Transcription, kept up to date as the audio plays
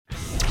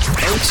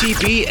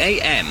OTB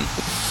AM.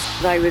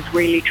 I was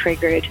really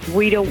triggered.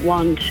 We don't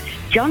want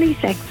Johnny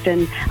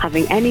Sexton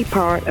having any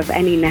part of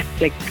any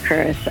Netflix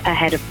curse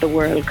ahead of the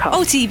World Cup.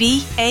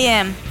 OTB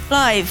AM,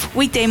 live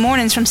weekday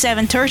mornings from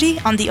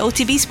 7:30 on the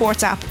OTB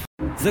Sports app.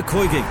 The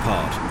Koigig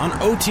Pod on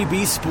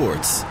OTB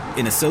Sports,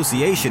 in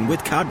association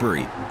with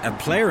Cadbury. A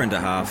player and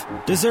a half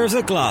deserves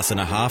a glass and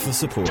a half of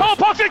support. Top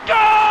pocket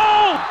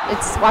goal!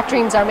 It's what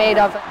dreams are made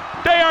of.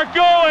 They are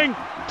going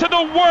to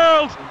the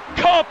World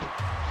Cup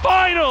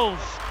Finals!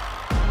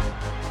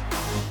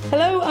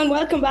 Hello and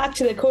welcome back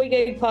to the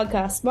Koigig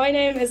podcast. My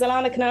name is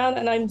Alana Canaan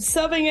and I'm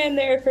subbing in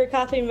there for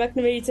Kathleen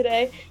McNamee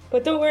today.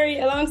 But don't worry,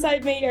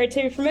 alongside me are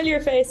two familiar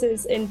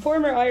faces in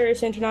former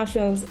Irish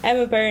internationals,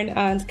 Emma Byrne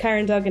and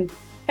Karen Duggan.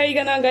 How are you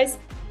getting on, guys?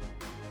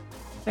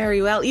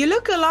 Very well. You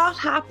look a lot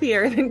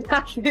happier than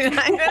Kathleen.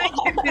 I'm going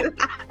to give you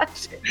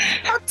that.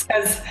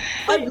 Because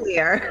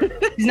uglier.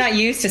 She's not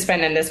used to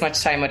spending this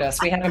much time with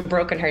us. We haven't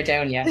broken her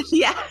down yet.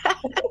 Yeah.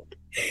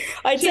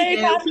 I'd say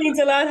Kathleen's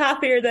a lot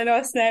happier than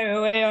us now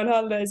away on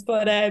holidays.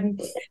 But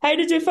how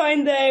did you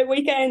find the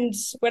weekend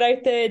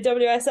without the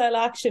WSL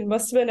action?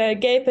 Must have been a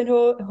gaping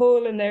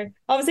hole in there.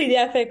 Obviously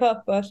the FA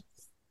Cup, but...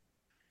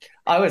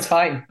 I was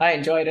fine. I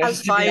enjoyed it. I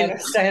was fine. To be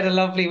honest, I had a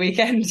lovely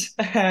weekend.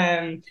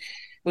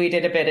 We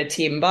did a bit of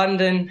team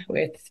bonding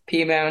with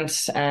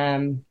P-Mount.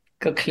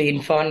 Good,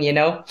 clean fun, you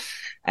know.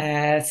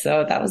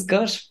 So that was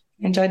good.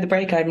 Enjoyed the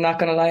break. I'm not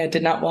going to lie, I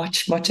did not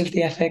watch much of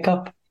the FA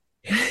Cup.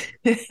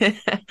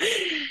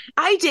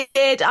 I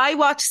did. I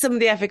watched some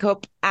of the FA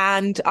Cup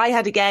and I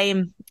had a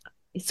game.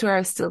 I swear I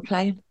was still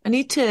playing. I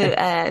need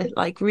to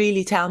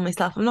really tell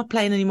myself I'm not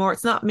playing anymore.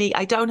 It's not me.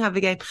 I don't have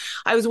a game.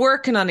 I was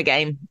working on a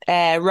game.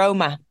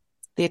 Roma,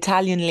 the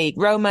Italian league.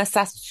 Roma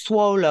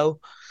Sassuolo.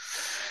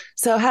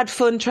 So I had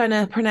fun trying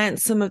to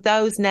pronounce some of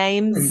those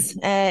names.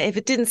 If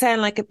it didn't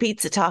sound like a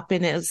pizza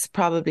topping, it was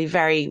probably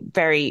very,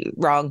 very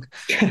wrong.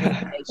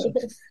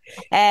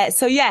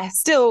 So yeah,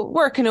 still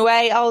working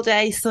away all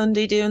day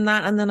Sunday doing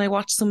that. And then I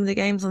watched some of the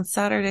games on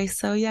Saturday.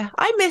 So yeah,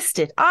 I missed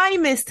it. I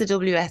missed the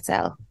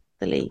WSL,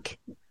 the league.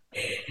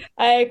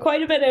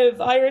 Quite a bit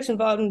of Irish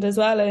involvement as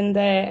well in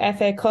the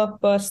FA Cup,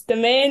 but the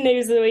main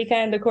news of the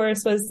weekend, of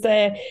course, was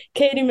the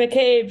Katie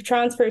McCabe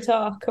transfer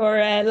talk, or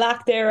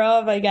lack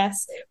thereof, I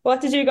guess.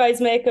 What did you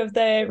guys make of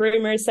the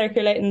rumours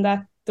circulating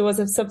that there was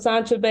a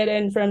substantial bid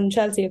in from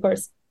Chelsea, of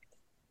course?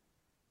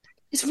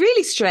 It's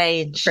really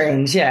strange.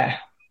 Yeah.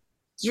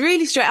 It's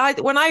really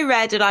strange. When I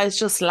read it, I was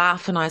just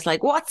laughing. I was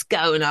like, what's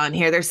going on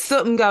here? There's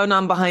something going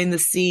on behind the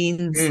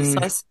scenes.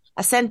 So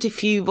I sent a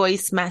few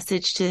voice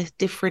message to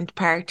different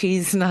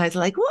parties and I was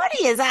like, what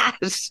is that?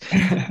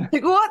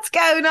 Like, what's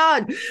going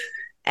on?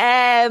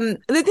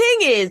 The thing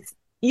is,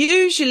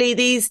 usually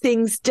these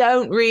things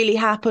don't really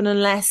happen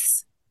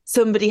unless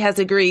somebody has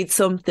agreed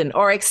something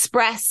or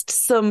expressed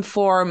some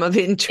form of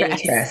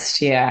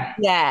interest. Yeah.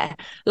 Yeah.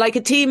 Like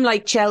a team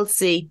like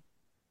Chelsea,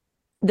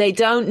 they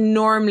don't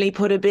normally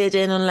put a bid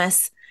in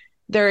unless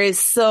there is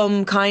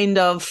some kind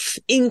of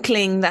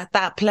inkling that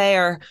that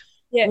player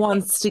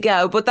wants to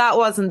go, but that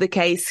wasn't the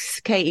case.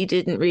 Katie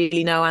didn't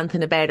really know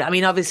anything about it. I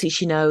mean, obviously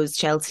she knows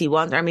Chelsea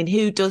want her. I mean,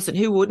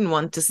 who wouldn't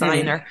want to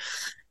sign her?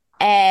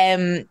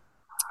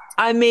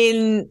 I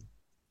mean,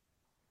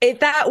 if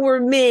that were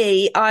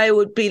me, I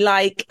would be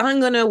like, I'm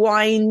going to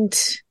wind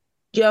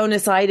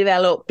Jonas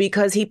Eidevall up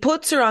because he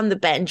puts her on the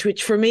bench,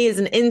 which for me is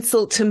an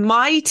insult to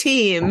my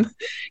team.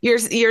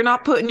 You're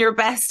not putting your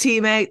best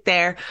team out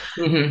there.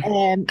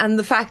 And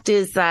the fact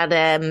is that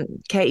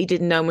Katie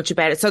didn't know much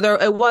about it. So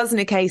it wasn't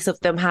a case of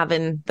them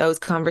having those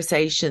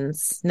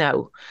conversations.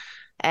 No.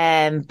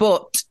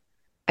 But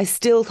I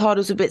still thought it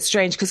was a bit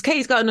strange because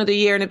Katie's got another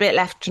year and a bit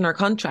left in her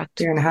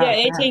contract. Year and a half.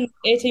 Yeah,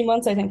 18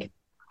 months, I think.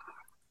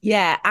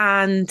 Yeah.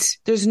 And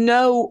there's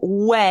no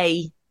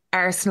way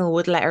Arsenal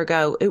would let her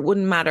go. It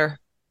wouldn't matter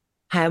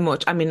how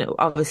much. I mean,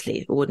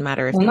 obviously it wouldn't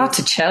matter if not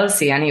to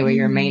Chelsea anyway,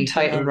 your main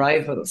title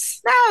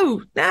rivals.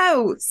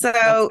 No.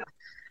 So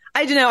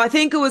I don't know. I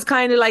think it was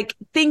kind of like,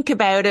 think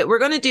about it. We're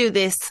going to do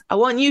this. I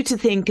want you to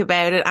think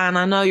about it. And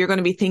I know you're going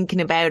to be thinking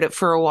about it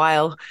for a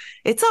while.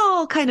 It's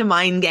all kind of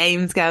mind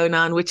games going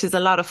on, which is a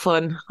lot of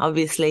fun,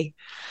 obviously.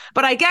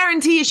 But I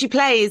guarantee you she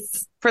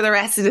plays for the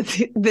rest of the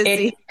season.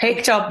 It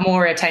picked up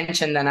more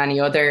attention than any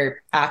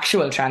other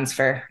actual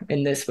transfer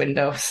in this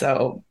window.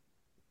 So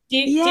do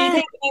you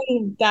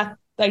think that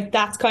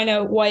that's kind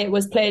of why it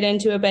was played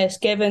into a bit,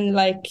 given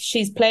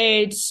she's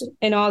played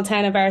in all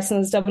 10 of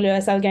Arsenal's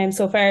WSL games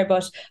so far,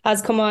 but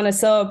has come on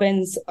as sub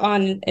in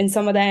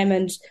some of them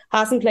and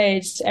hasn't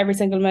played every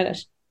single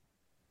minute?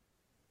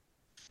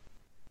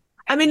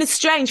 I mean, it's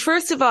strange.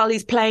 First of all,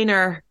 he's playing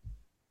her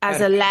as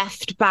a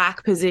left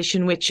back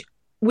position, which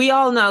we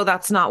all know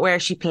that's not where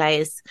she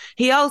plays.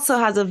 He also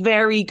has a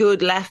very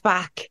good left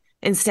back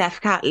in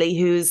Steph Catley,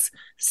 who's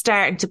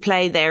starting to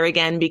play there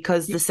again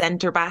because the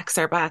centre backs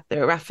are back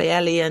there.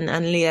 Raffaelli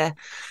and Leah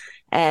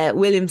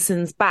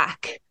Williamson's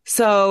back.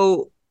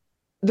 So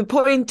my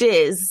point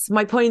is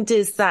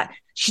that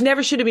she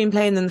never should have been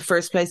playing in the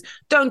first place.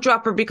 Don't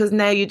drop her because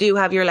now you do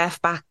have your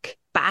left back.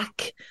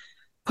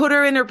 put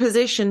her in her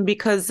position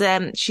because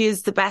she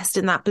is the best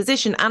in that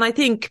position. And I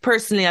think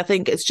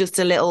it's just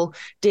a little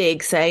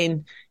dig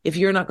saying, if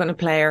you're not going to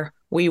play her,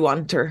 we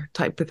want her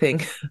type of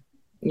thing.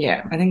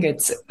 Yeah, I think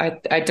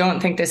I don't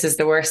think this is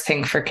the worst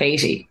thing for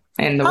Katie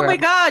in the world. Oh my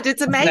God,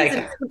 it's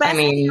amazing. It's the best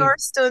PR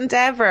stunt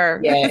ever.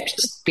 Yeah,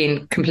 it's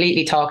been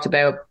completely talked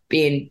about,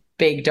 being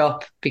bigged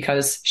up,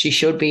 because she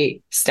should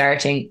be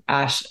starting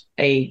at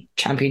a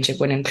championship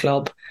winning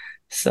club.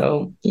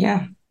 So,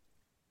 yeah.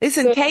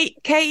 Listen,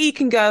 Katie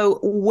can go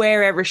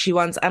wherever she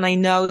wants, and I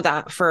know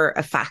that for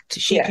a fact.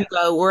 She could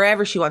go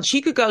wherever she wants.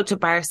 She could go to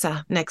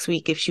Barca next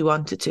week if she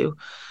wanted to,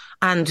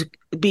 and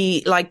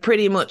be like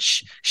pretty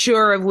much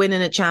sure of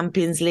winning a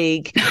Champions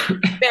League,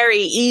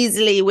 very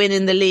easily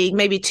winning the league,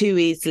 maybe too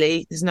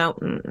easily. There's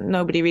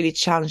nobody really to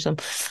challenge them.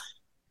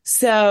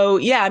 So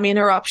yeah, I mean,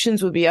 her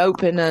options would be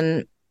open,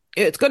 and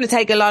it's going to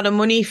take a lot of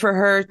money for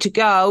her to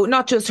go,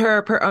 not just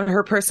her on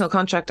her personal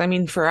contract. I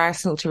mean, for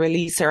Arsenal to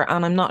release her,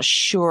 and I'm not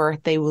sure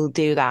they will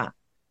do that.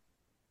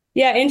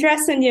 Yeah,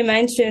 interesting you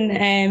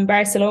mentioned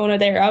Barcelona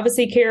there.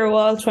 Obviously, Keira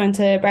Walsh went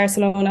to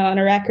Barcelona on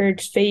a record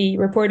fee,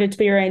 reported to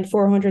be around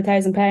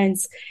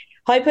 £400,000.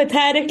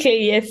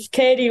 Hypothetically, if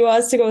Katie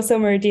was to go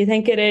somewhere, do you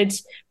think it'd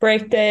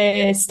break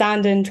the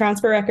standing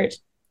transfer record?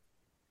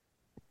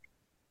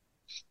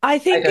 I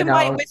think it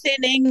might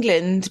within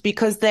England,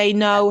 because they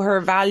know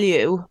her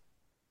value.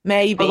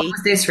 Maybe. Well,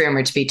 was this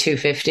rumoured to be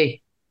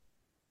 250?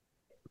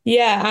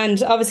 Yeah,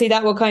 and obviously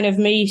that will kind of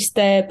meet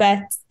the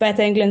Beth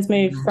England's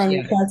move from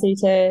Chelsea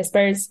to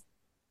Spurs.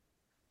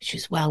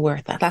 She's well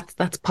worth that.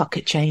 That's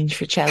pocket change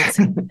for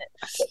Chelsea.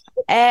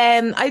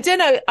 I don't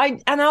know.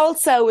 And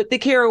also with the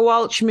Keira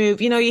Walsh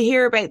move, you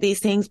hear about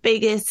these things,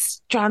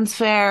 biggest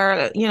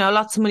transfer,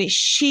 lots of money.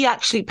 She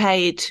actually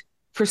paid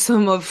for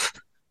some of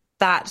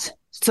that,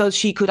 so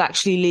she could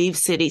actually leave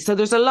City. So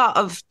there's a lot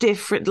of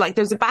different,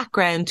 there's a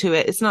background to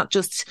it. It's not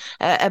just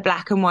a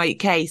black and white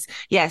case.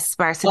 Yes,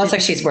 Barcelona. Also,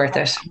 she's worth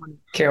it,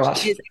 Keira Walsh.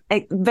 She's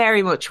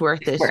very much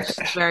worth it.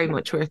 Very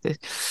much worth it.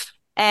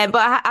 But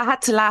I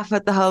had to laugh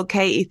at the whole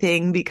Katie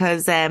thing,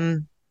 because I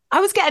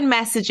was getting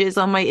messages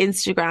on my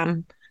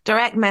Instagram,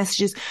 direct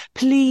messages.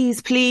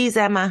 Please,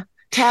 Emma,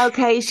 tell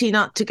Katie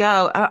not to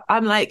go.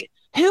 I'm like,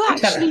 who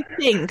actually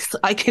thinks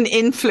I can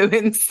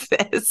influence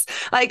this?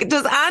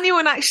 Does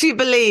anyone actually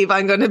believe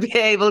I'm going to be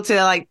able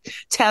to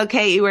tell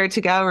Katie where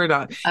to go or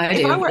not? I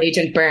do.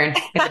 Agent Byrne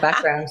in the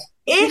background.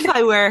 If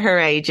I were her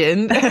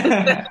agent. Would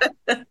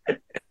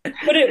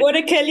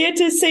it kill you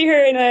to see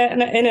her in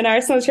an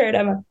Arsenal shirt,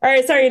 Emma?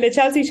 Or sorry, in a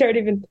Chelsea shirt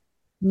even?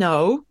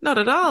 No, not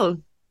at all.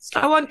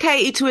 I want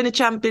Katie to win a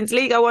Champions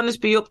League. I want her to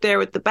be up there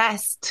with the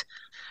best.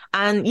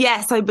 And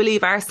yes, I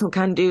believe Arsenal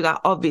can do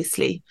that,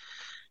 obviously.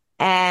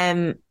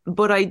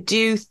 But I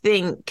do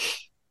think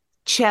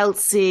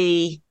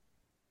Chelsea,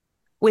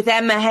 with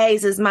Emma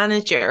Hayes as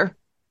manager,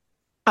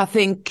 I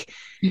think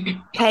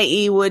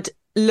Katie would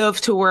love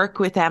to work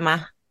with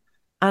Emma.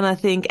 And I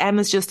think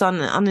Emma's just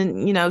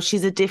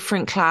she's a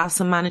different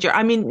class of manager.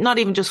 I mean, not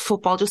even just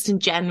football, just in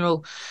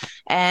general.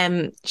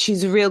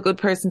 She's a real good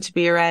person to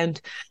be around.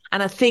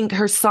 And I think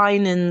her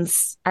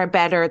signings are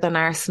better than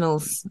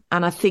Arsenal's.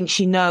 And I think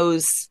she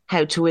knows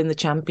how to win the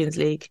Champions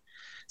League.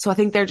 So I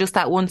think they're just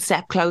that one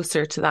step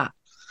closer to that.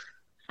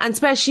 And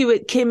especially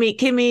with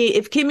Kimmy,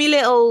 if Kimmy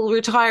Little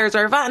retires,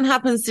 or if anything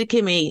happens to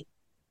Kimmy,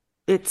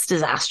 it's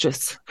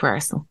disastrous for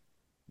Arsenal.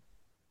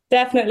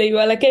 Definitely.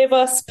 Well, it gave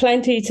us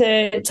plenty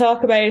to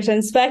talk about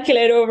and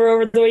speculate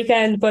over the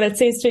weekend, but it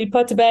seems to be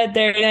put to bed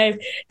there now.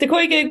 The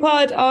Koi Gig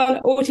Pod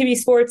on OTB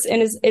Sports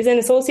is in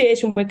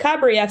association with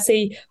Cadbury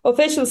FC,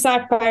 official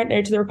snack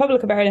partner to the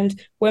Republic of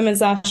Ireland women's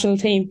national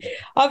team.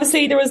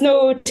 Obviously, there was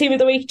no Team of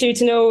the Week due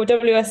to no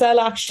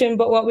WSL action,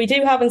 but what we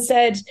do have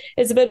instead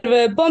is a bit of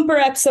a bumper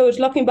episode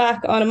looking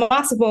back on a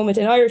massive moment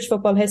in Irish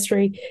football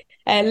history,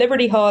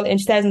 Liberty Hall in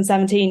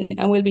 2017,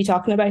 and we'll be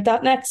talking about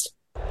that next.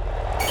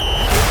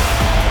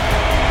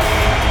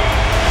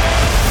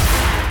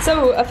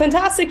 So, a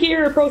fantastic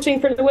year approaching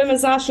for the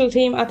women's national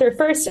team at their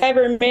first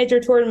ever major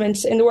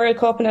tournament in the World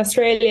Cup in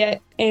Australia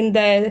in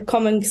the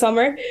coming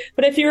summer.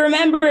 But if you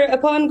remember,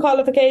 upon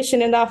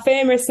qualification in that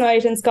famous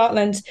night in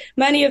Scotland,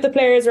 many of the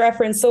players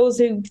referenced those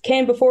who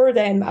came before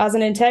them as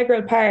an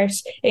integral part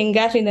in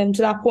getting them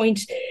to that point.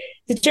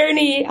 The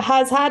journey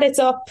has had its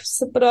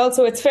ups, but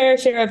also its fair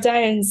share of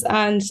downs,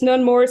 and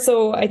none more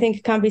so, I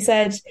think, can be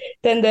said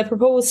than the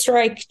proposed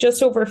strike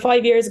just over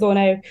 5 years ago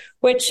now,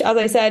 which, as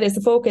I said, is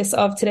the focus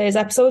of today's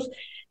episode.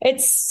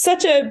 It's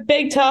such a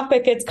big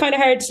topic, it's kind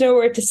of hard to know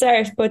where to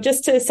start, but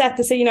just to set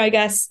the scene, I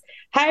guess,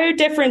 how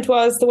different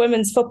was the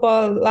women's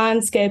football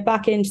landscape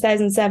back in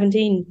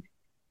 2017?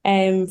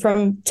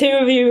 From two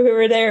of you who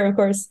were there, of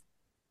course.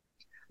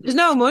 There's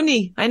no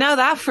money. I know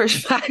that for a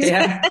fact.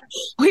 Yeah.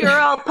 We were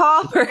all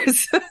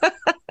paupers.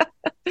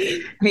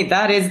 I mean,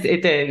 that is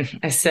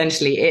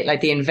essentially it.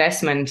 The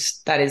investment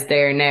that is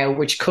there now,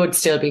 which could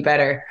still be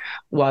better,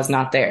 was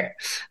not there.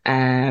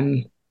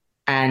 And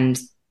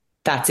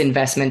that's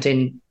investment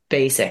in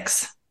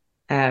basics.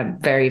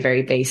 Very,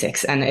 very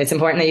basics. And it's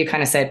important that you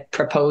kind of said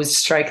proposed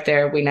strike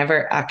there. We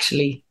never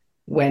actually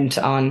went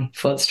on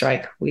full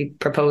strike. We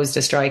proposed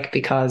a strike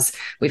because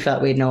we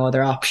felt we had no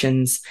other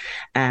options.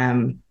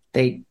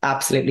 They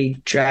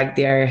absolutely dragged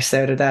the arse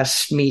out of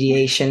that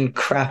mediation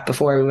crap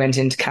before we went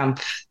into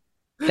camp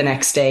the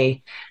next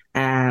day.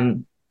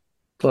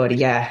 But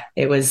yeah,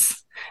 it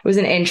was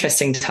an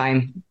interesting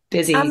time.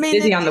 Busy on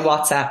the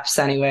WhatsApps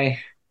anyway.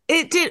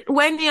 It did.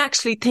 When you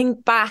actually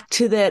think back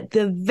to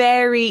the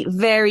very,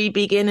 very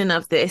beginning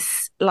of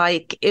this,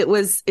 like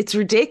it's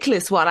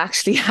ridiculous what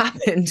actually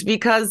happened,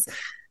 because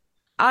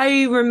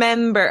I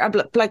remember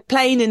like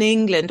playing in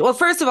England. Well,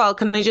 first of all,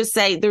 can I just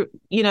say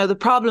the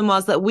problem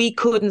was that we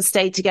couldn't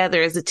stay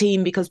together as a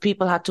team because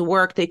people had to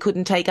work. They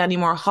couldn't take any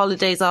more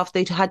holidays off.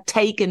 They had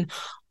taken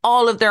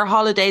all of their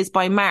holidays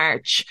by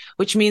March,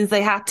 which means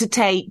they had to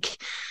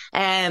take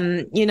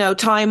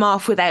time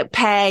off without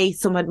pay.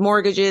 Some had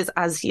mortgages,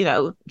 as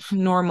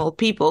normal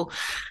people.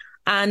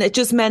 And it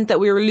just meant that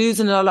we were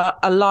losing a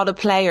lot of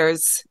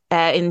players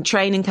in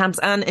training camps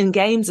and in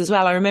games as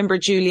well. I remember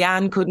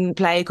Julianne couldn't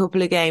play a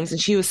couple of games, and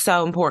she was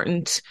so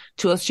important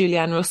to us,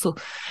 Julianne Russell.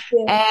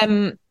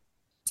 Yeah.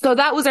 So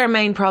that was our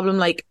main problem.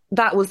 Like,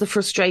 that was the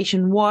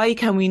frustration. Why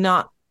can we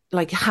not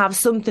have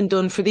something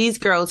done for these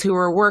girls who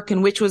were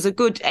working, which was a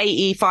good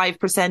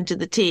 85% of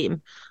the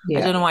team. Yeah.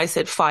 I don't know why I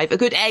said 5, a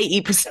good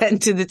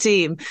 80% of the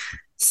team.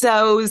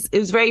 So it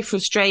was very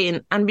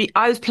frustrating. And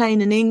I was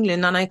playing in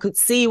England, and I could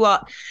see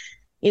what,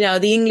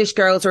 the English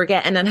girls were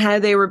getting and how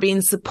they were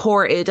being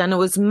supported. And it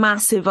was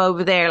massive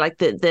over there, like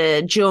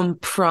the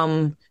jump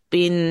from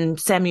being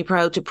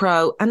semi-pro to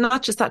pro. And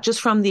not just that,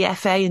 just from the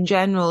FA in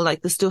general,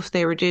 like the stuff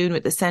they were doing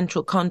with the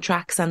central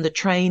contracts and the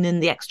training,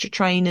 the extra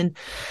training.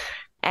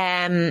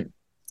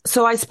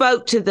 So I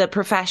spoke to the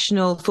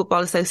Professional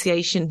Football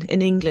Association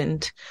in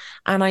England,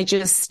 and I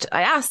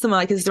asked them,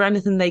 is there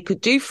anything they could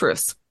do for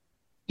us,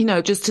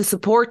 just to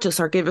support us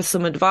or give us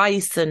some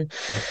advice? And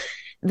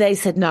they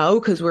said no,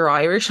 because we're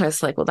Irish. I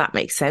was like, well, that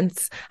makes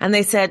sense. And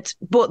they said,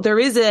 but there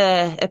is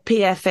a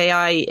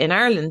PFAI in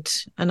Ireland.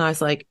 And I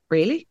was like,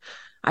 really?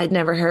 I'd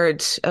never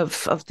heard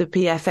of the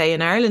PFA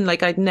in Ireland.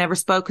 Like, I'd never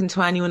spoken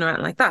to anyone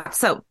around like that.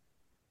 So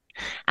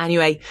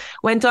anyway,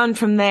 went on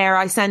from there.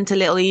 I sent a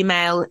little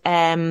email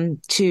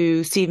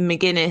to Stephen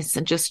McGuinness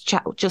and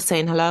just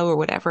saying hello or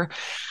whatever.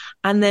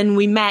 And then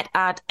we met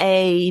at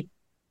a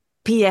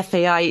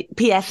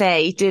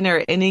PFA dinner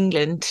in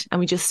England, and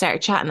we just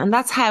started chatting. And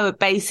that's how it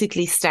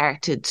basically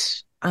started.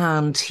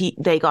 And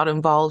they got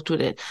involved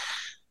with it.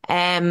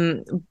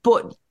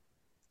 But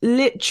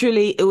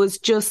literally it was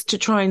just to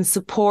try and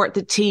support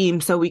the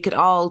team so we could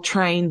all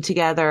train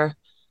together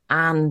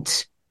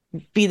and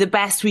be the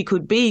best we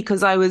could be,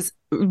 because I was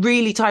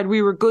really tired.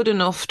 We were good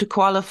enough to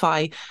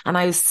qualify, and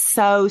I was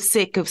so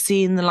sick of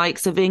seeing the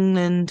likes of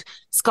England,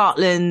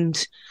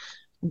 Scotland,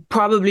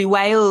 probably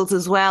Wales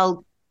as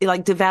well,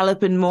 like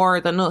developing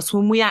more than us,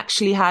 when we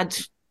actually had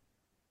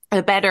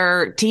a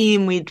better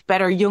team, we'd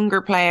better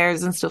younger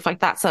players and stuff like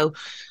that. So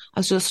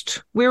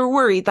we were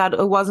worried that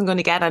it wasn't going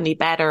to get any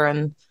better,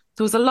 and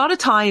there was a lot of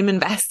time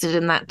invested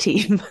in that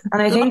team.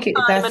 And I think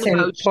that's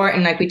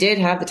important. Like, we did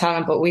have the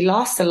talent, but we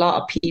lost a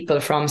lot of people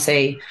from,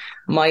 say,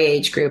 my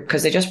age group,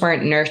 because they just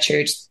weren't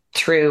nurtured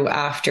through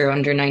after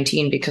under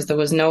 19, because there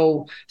was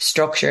no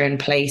structure in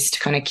place to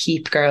kind of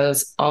keep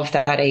girls of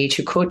that age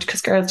who could,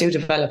 because girls do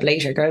develop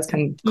later. Girls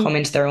can come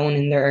into their own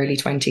in their early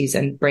 20s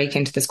and break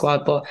into the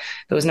squad, but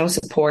there was no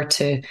support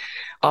to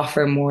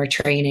offer more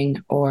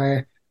training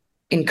or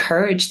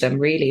encourage them,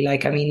 really.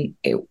 Like, I mean,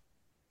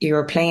 you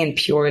were playing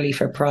purely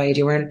for pride.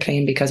 You weren't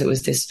playing because it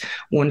was this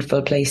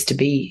wonderful place to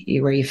be,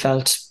 where you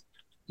felt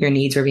your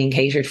needs were being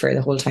catered for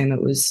the whole time.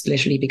 It was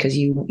literally because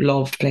you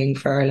loved playing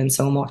for Ireland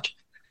so much.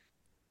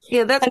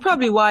 Yeah, that's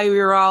probably why we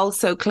were all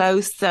so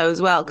close though as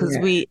well, because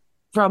we,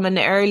 from an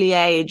early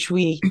age,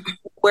 we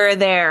were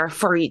there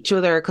for each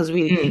other, because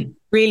we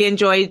really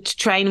enjoyed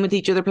training with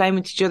each other, playing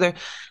with each other.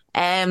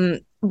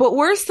 But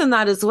worse than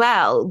that as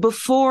well,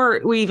 before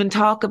we even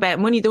talk about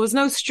money, there was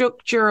no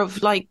structure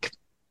of like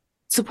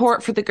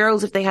support for the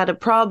girls if they had a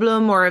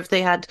problem or if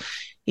they had,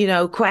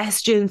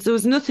 questions. There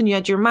was nothing. You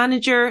had your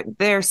manager,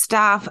 their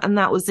staff, and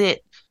that was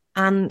it.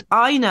 And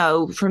I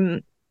know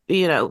from,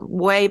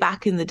 way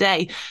back in the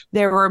day,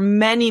 there were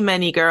many,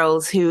 many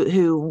girls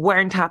who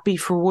weren't happy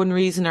for one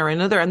reason or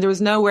another, and there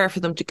was nowhere for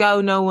them to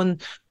go, no one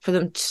for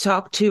them to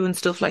talk to and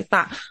stuff like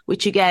that,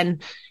 which again,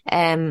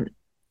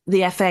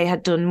 the FA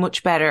had done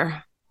much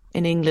better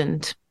in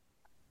England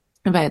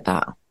about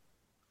that.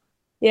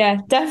 Yeah,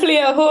 definitely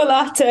a whole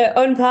lot to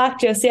unpack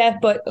just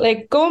yet. But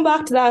like, going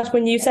back to that,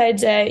 when you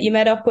said you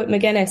met up with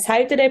McGuinness,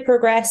 how did it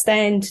progress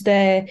then to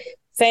the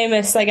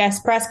famous, I guess,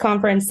 press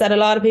conference that a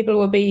lot of people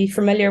will be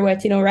familiar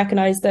with,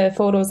 recognise the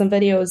photos and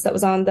videos that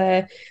was on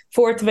the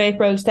 4th of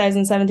April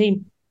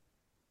 2017?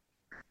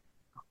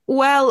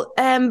 Well,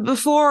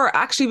 before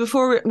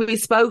we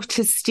spoke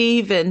to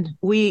Stephen,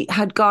 we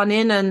had gone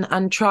in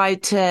and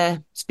tried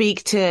to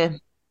speak to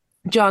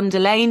John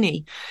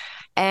Delaney.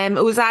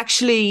 It was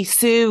actually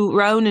Sue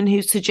Ronan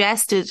who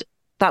suggested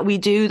that we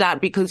do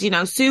that, because,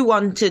 Sue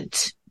wanted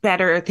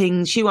better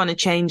things. She wanted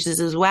changes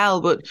as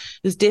well, but it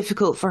was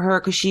difficult for her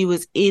because she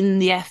was in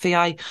the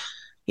FAI.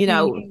 You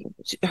know,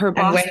 her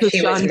boss was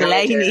John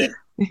Delaney.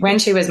 When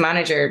she was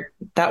manager,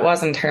 that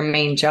wasn't her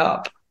main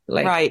job.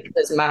 Like, right. It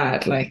was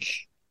mad. Like,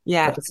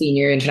 yeah, the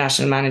senior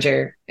international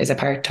manager is a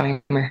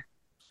part-timer.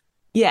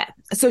 Yeah.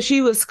 So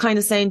she was kind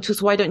of saying to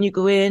us, why don't you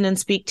go in and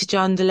speak to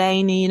John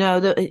Delaney?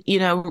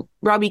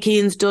 Robbie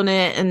Keane's done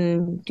it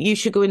and you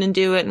should go in and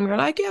do it. And we were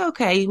like, yeah,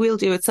 okay, we'll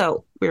do it.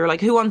 So we were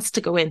like, who wants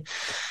to go in?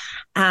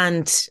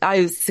 And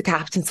I was the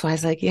captain. So I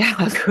was like, yeah,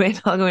 I'll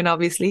go in,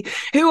 obviously.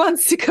 Who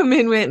wants to come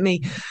in with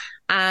me?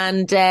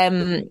 And,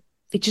 do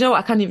you know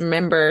what? I can't even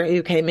remember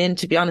who came in,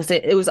 to be honest.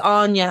 It was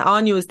Anya.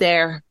 Anya was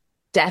there,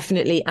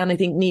 definitely. And I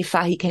think Niamh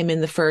Fahey came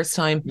in the first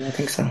time. Yeah, I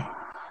think so.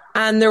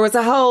 And there was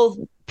a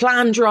whole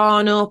plan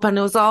drawn up and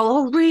it was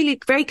all, really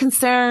very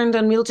concerned,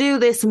 and we'll do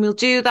this and we'll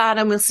do that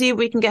and we'll see if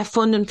we can get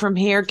funding from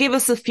here. Give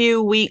us a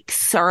few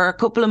weeks or a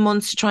couple of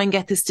months to try and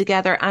get this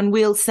together and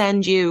we'll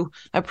send you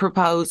a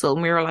proposal.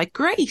 And we were like,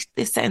 great,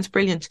 this sounds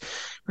brilliant.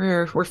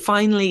 We're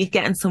finally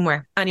getting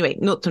somewhere. Anyway,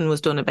 nothing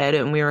was done about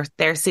it and we were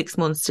there 6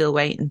 months still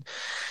waiting.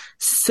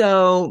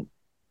 So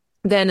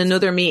then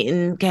another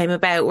meeting came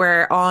about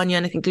where Anya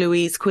and I think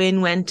Louise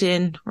Quinn went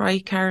in,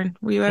 right, Karen?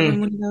 Were you ever in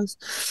one of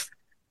those?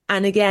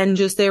 And again,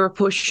 just they were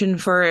pushing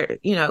for,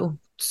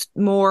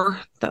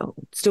 more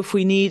stuff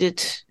we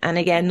needed. And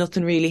again,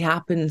 nothing really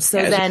happened.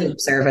 So then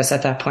service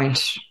at that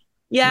point.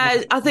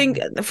 Yeah, I think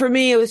for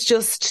me, it was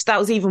just, that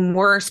was even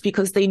worse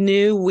because they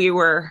knew we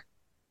were,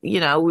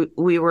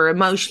 we were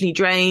emotionally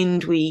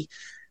drained. There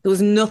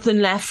was nothing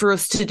left for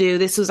us to do.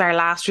 This was our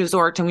last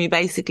resort. And we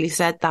basically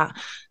said that.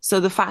 So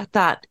the fact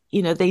that,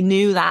 they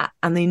knew that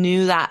and they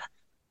knew that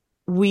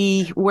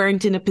we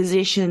weren't in a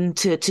position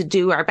to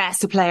do our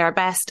best, to play our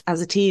best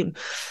as a team.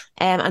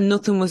 And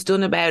nothing was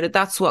done about it.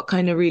 That's what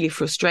kind of really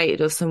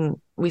frustrated us.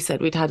 And we said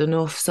we'd had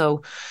enough.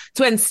 So it's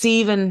when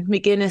Stephen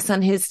McGuinness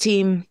and his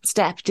team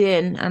stepped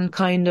in and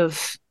kind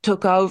of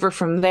took over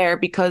from there,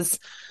 because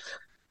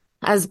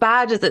as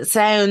bad as it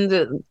sounds,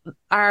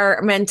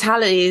 our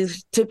mentality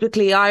is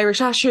typically Irish.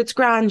 Sure, it's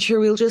grand. Sure,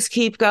 we'll just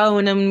keep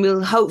going and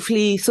we'll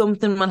hopefully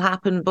something will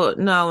happen. But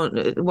no,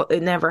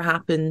 it never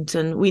happened.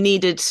 And we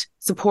needed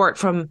support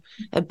from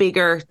a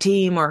bigger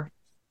team or,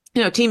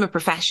 team of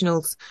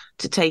professionals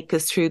to take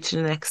us through to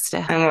the next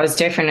step. And what was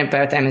different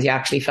about them is you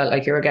actually felt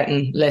like you were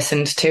getting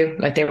listened to.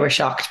 Like they were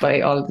shocked by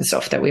all the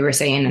stuff that we were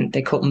saying and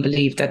they couldn't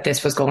believe that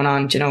this was going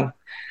on,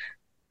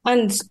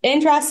 And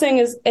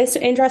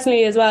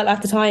interestingly as well,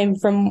 at the time,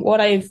 from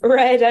what I've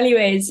read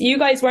anyways, you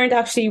guys weren't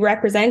actually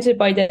represented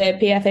by the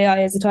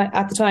PFAI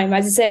at the time.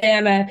 As you say,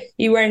 Emma,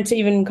 you weren't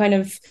even kind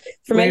of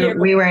familiar.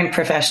 We weren't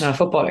professional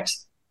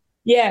footballers.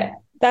 Yeah,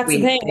 that's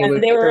the thing.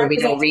 There would be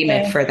no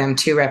remit for them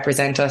to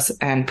represent us,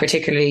 and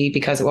particularly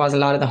because it was a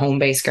lot of the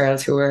home-based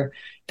girls who were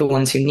the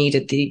ones who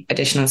needed the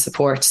additional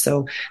support.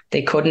 So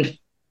they couldn't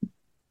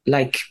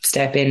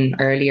step in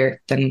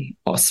earlier than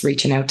us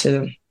reaching out to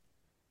them.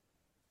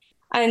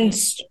 And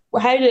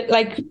how did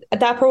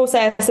that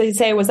process, as you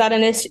say, was that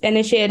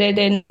initiated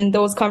in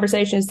those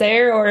conversations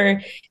there,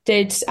 or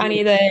did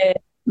any of the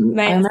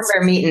men? I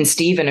remember meeting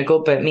Stephen a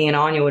good bit. Me and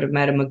Anya would have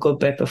met him a good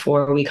bit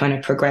before we kind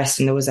of progressed,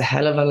 and there was a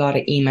hell of a lot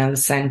of emails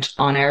sent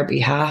on our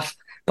behalf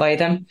by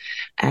them,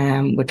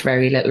 with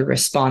very little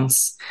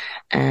response.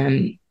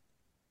 And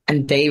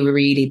they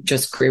really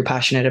just grew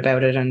passionate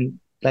about it and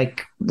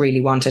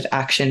really wanted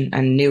action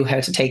and knew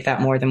how to take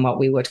that more than what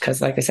we would. Because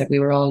like I said, we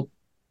were all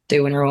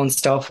doing our own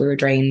stuff. We were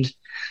drained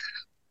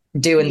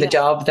doing the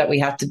job that we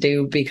had to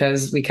do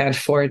because we can't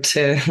afford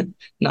to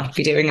not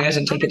be doing it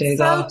and take a day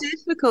off.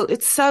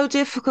 It's so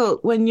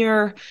difficult when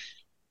you're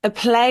a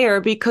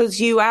player because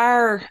you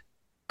are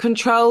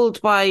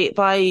controlled by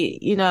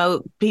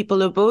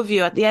people above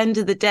you. At the end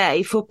of the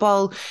day,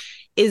 football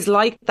is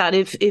like that.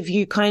 If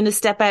you kind of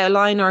step out of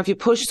line or if you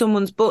push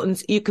someone's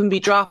buttons, you can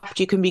be dropped,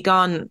 you can be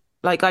gone.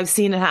 Like I've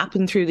seen it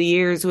happen through the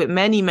years with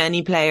many,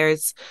 many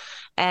players.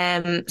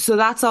 So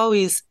that's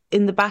always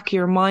in the back of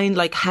your mind,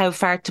 how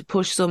far to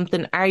push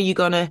something. Are you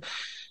going to,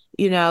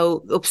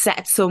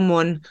 upset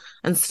someone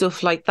and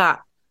stuff like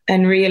that?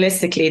 And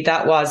realistically,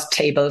 that was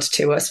tabled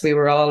to us. We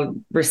were all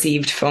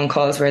received phone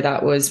calls where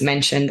that was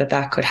mentioned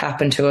that could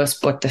happen to us.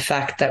 But the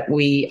fact that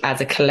we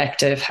as a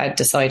collective had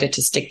decided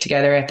to stick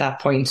together at that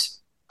point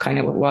kind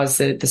of was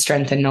the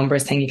strength in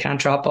numbers thing. You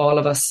can't drop all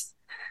of us.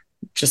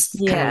 Just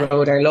kind of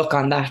rode our luck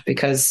on that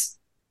because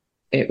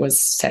it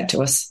was said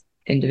to us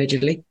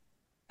individually.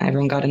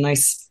 Everyone got a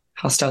nice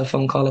hostile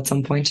phone call at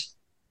some point.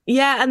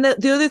 Yeah, and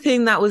the other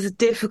thing that was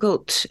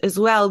difficult as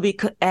well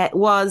because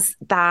was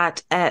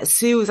that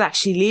Sue was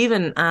actually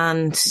leaving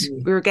and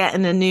we were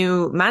getting a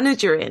new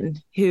manager in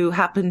who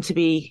happened to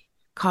be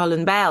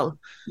Colin Bell.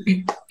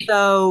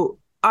 So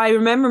I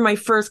remember my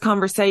first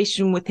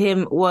conversation with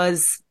him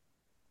was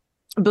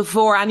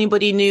before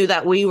anybody knew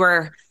that we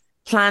were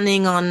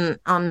planning on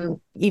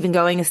even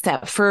going a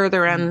step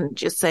further and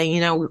just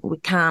saying, we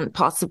can't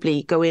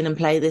possibly go in and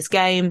play this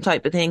game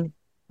type of thing.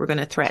 We're going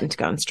to threaten to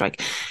go on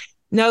strike.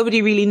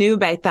 nobody really knew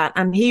about that.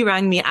 And he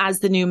rang me as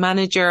the new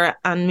manager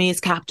and me as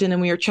captain,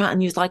 and we were chatting.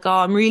 He was like,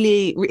 oh,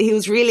 he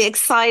was really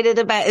excited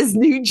about his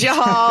new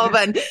job.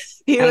 And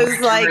he was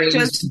like,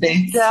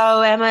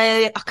 so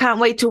Emma, I can't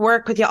wait to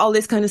work with you, all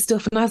this kind of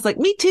stuff. And I was like,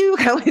 me too.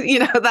 You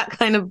know, that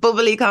kind of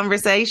bubbly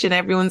conversation.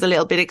 Everyone's a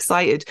little bit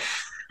excited.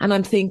 And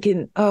I'm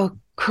thinking, oh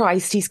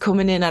Christ, he's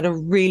coming in at a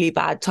really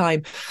bad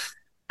time.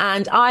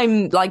 And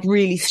I'm like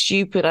really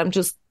stupid. I'm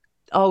just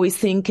always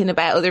thinking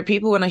about other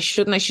people when I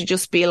shouldn't. I should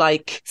just be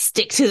like,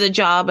 stick to the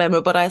job,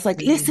 Emma. But I was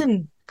like,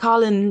 listen,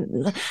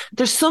 Colin,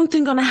 there's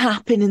something going to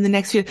happen in the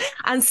next few.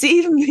 And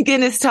Stephen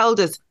McGuinness told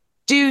us,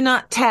 do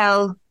not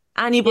tell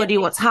anybody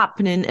what's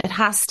happening. It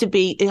has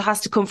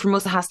to come from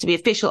us. It has to be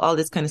official, all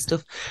this kind of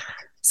stuff.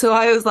 So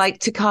I was like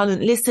to Colin,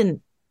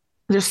 listen,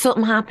 there's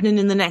something happening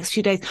in the next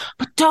few days,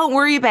 but don't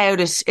worry about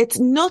it. It's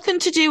nothing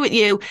to do with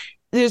you.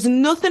 There's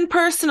nothing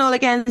personal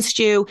against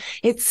you.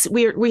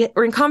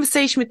 We're in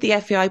conversation with the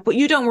FAI, but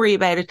you don't worry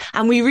about it.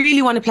 And we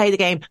really want to play the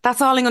game.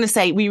 That's all I'm going to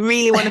say. We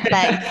really want to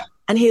play.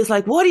 And he was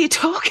like, what are you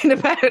talking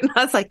about? And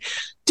I was like,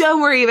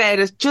 don't worry about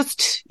it.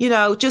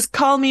 Just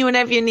call me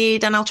whenever you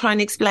need and I'll try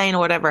and explain or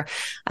whatever.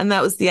 And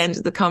that was the end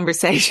of the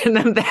conversation.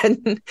 And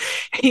then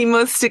he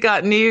must have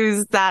got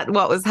news that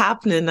what was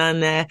happening.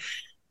 And,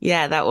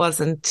 yeah, that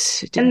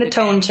wasn't. And the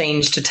tone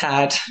changed a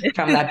tad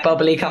from that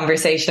bubbly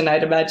conversation,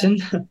 I'd imagine.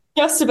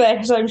 Just a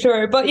bit, I'm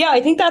sure. But yeah,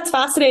 I think that's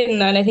fascinating.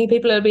 And I think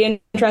people will be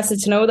interested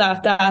to know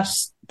that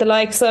the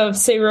likes of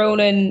Sue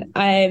Ronan,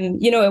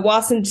 it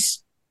wasn't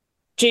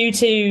due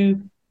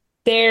to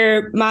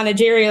their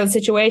managerial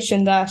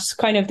situation, that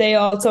kind of they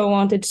also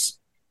wanted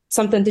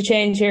something to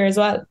change here as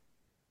well.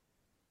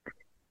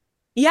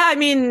 Yeah, I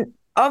mean,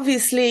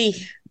 obviously,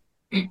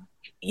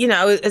 you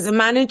know, as a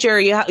manager,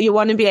 you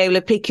want to be able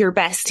to pick your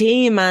best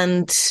team.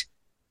 And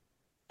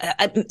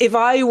if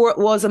I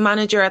was a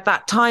manager at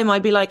that time,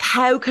 I'd be like,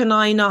 how can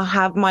I not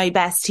have my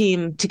best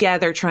team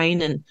together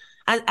training?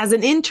 As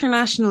an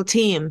international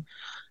team,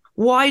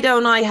 why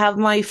don't I have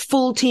my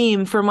full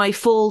team for my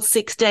full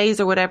 6 days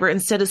or whatever,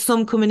 instead of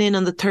some coming in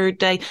on the third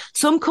day,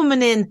 some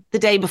coming in the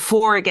day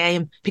before a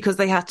game because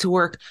they had to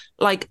work?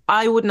 Like,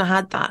 I wouldn't have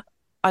had that.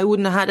 I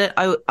wouldn't have had it.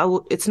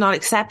 It's not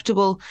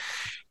acceptable.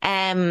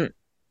 And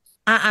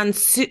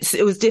Sue,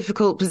 it was a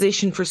difficult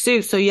position for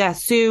Sue. So yeah,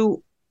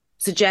 Sue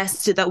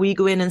suggested that we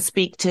go in and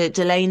speak to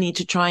Delaney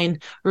to try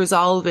and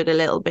resolve it a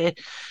little bit.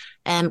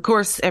 And of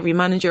course, every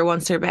manager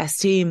wants their best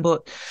team,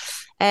 but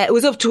it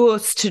was up to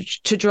us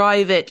to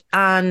drive it.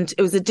 And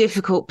it was a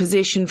difficult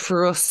position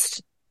for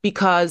us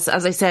because,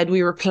 as I said,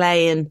 we were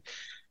playing.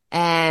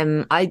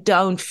 I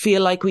don't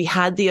feel like we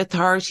had the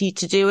authority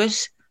to do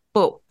it,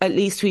 but at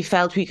least we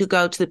felt we could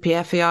go to the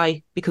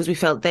PFAI because we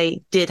felt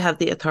they did have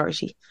the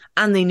authority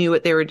and they knew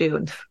what they were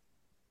doing.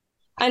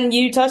 And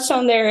you touched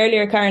on there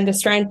earlier, Karen, the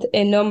strength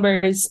in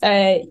numbers.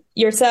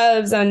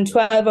 Yourselves and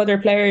 12 other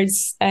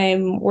players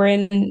were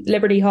in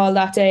Liberty Hall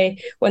that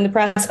day when the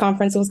press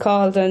conference was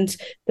called and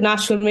the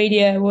national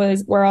media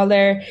were all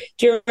there.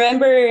 Do you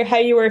remember how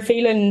you were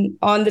feeling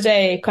on the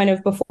day, kind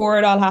of before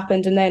it all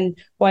happened and then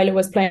while it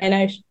was playing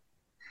out?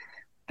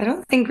 I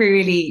don't think we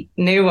really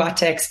knew what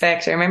to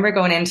expect. I remember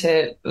going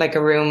into like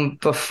a room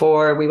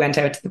before we went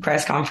out to the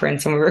press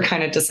conference and we were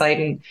kind of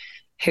deciding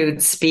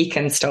who'd speak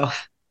and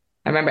stuff.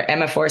 I remember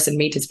Emma forcing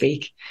me to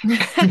speak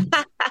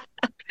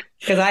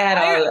because I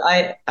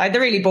had the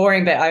really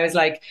boring bit. I was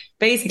like,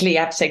 basically you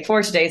have to take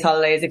 40 days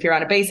holidays. If you're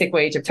on a basic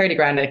wage of 30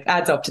 grand, it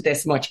adds up to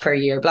this much per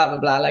year, blah, blah,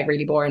 blah, like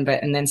really boring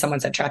bit. And then someone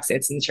said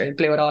tracksuits and sure,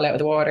 blew it all out of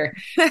the water.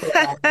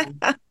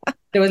 But,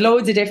 there was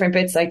loads of different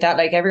bits like that.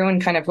 Like everyone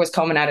kind of was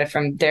coming at it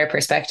from their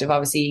perspective.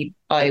 Obviously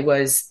I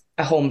was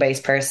a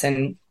home-based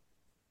person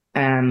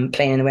playing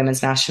in the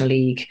Women's National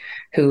League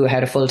who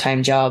had a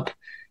full-time job.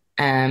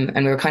 And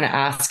we were kind of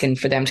asking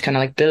for them to kind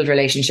of like build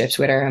relationships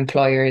with our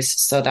employers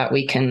so that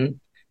we can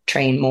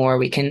train more.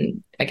 We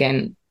can,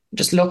 again,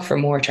 just look for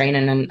more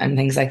training and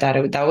things like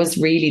that. That was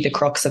really the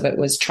crux of it,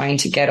 was trying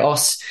to get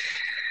us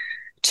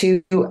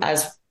to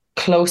as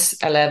close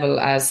a level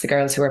as the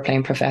girls who are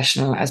playing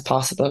professional as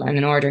possible. And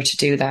in order to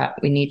do that,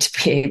 we need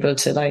to be able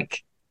to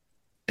like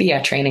be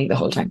at training the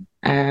whole time.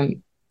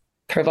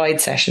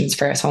 Provide sessions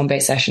for us,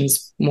 home-based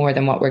sessions, more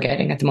than what we're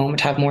getting at the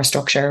moment, have more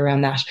structure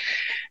around that.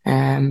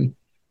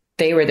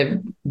 They were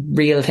the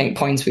real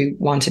points we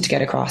wanted to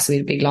get across. We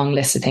had a big long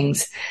list of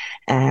things.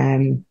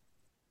 And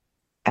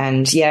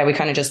yeah, we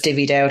kind of just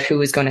divvied out who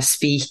was going to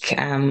speak.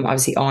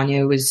 Obviously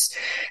Anya was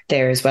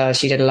there as well.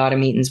 She did a lot of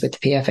meetings with the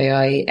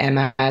PFAI.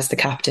 Emma as the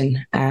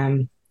captain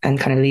and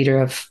kind of leader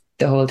of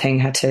the whole thing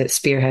had to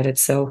spearhead it.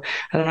 So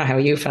I don't know how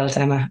you felt,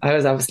 Emma. I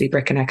was obviously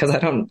bricking it because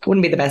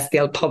wouldn't be the best at the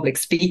old public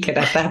speaking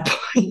at that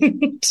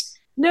point.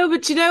 No,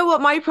 but you know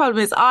what my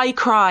problem is? I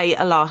cry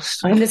a lot.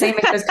 I'm the same.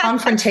 There's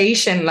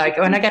confrontation. Like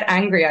when I get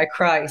angry, I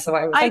cry. So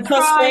I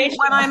cry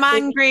when I'm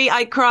angry.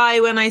 I cry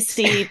when I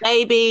see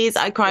babies.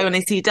 I cry when I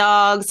see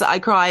dogs. I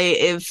cry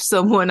if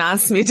someone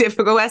asks me a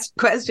difficult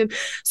question.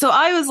 So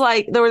I was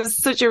like, there was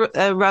such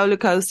a roller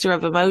coaster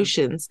of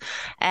emotions.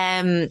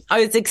 I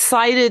was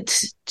excited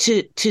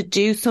to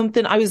do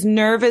something. I was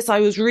nervous.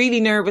 I was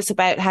really nervous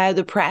about how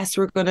the press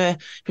were going to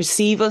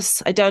perceive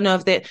us. I didn't know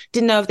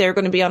if they were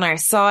going to be on our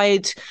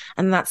side.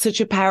 And that's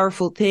such a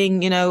powerful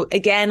thing. You know,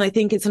 again, I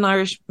think it's an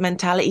Irish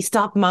mentality.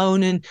 Stop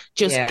moaning,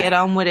 just get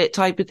on with it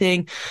type of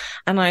thing.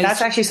 And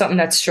that's actually something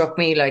that struck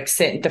me, like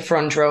sitting the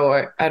front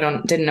row.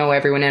 Didn't know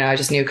everyone in it. I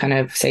just knew kind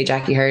of, say,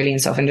 Jackie Hurley and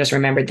stuff, and just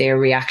remembered their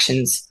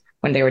reactions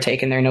when they were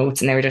taking their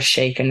notes, and they were just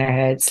shaking their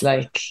heads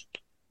like,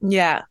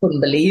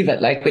 couldn't believe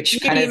it. Like, which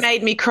really kind of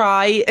made me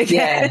cry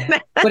again. Yeah,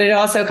 but it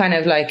also kind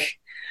of like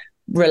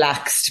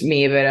relaxed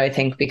me a bit, I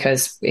think,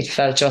 because it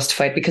felt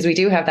justified, because we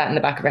do have that in the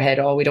back of our head.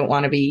 Oh, we don't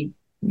want to be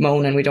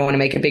moaning. We don't want to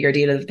make a bigger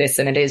deal of this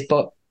than it is,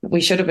 but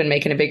we should have been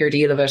making a bigger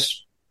deal of it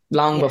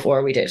long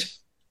before we did.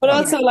 But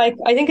also, like,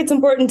 I think it's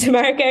important to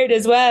mark out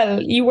as well,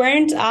 you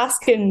weren't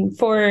asking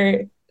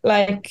for,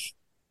 like,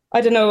 I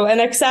don't know, an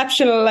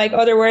exceptional, like,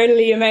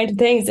 otherworldly amount of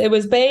things. It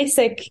was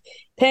basic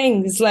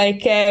things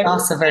like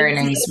loss of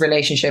earnings,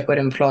 relationship with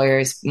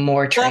employers,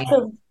 more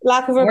training.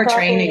 Lack of more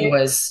training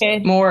was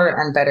more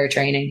and better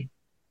training,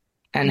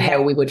 and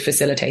how we would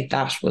facilitate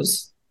that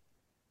was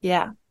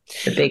the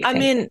big thing. I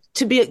mean,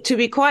 to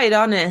be quite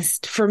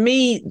honest, for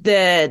me,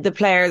 the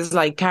players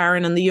like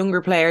Karen and the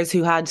younger players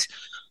who had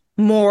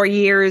more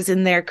years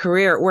in their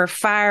career were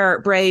far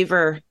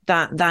braver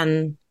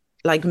than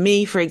like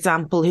me, for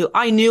example, who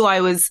I knew I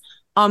was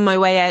on my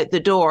way out the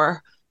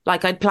door.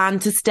 Like, I'd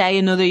planned to stay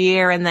another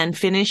year and then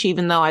finish,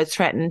 even though I'd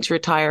threatened to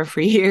retire for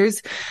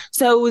years.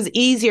 So it was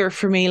easier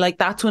for me. Like,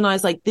 that's when I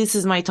was like, this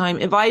is my time.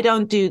 If I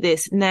don't do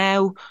this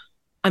now,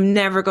 I'm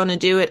never going to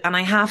do it. And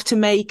I have to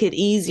make it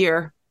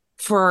easier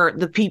for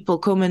the people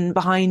coming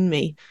behind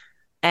me.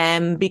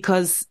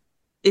 Because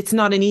it's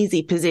not an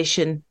easy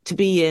position to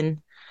be in.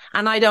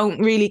 And I don't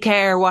really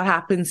care what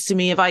happens to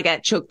me if I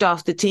get chucked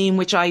off the team,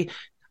 which I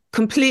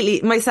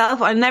completely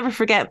I'll never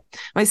forget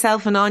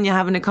myself and Anya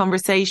having a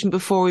conversation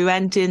before we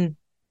went in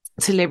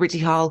to Liberty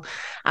Hall,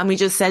 and we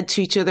just said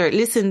to each other,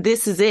 listen,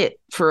 this is it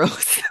for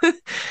us.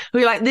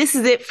 We're like, this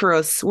is it for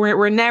us.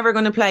 We're never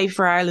going to play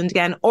for Ireland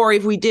again, or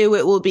if we do,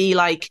 it will be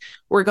like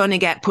we're going to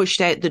get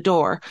pushed out the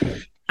door.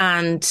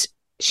 And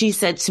she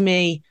said to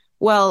me,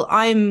 well,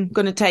 I'm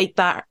going to take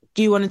that.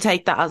 Do you want to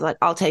take that? I was like,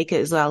 I'll take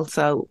it as well.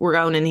 So we're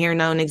going in here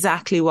knowing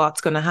exactly what's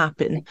going to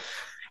happen.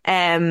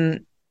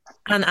 And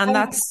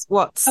that's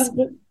what's...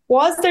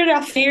 Was there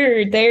that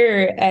fear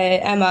there,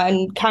 Emma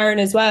and Karen,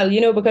 as well?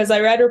 You know, because I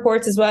read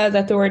reports as well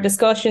that there were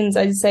discussions,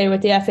 I'd say,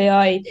 with the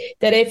FAI,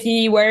 that if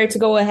you were to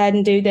go ahead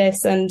and do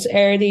this and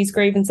air these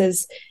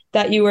grievances,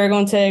 that you were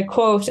going to,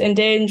 quote,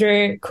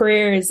 endanger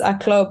careers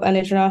at club and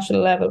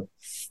international level.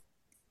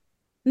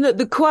 No,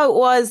 the quote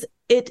was,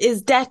 it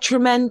is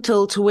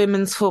detrimental to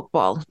women's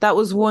football. That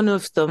was one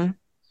of them.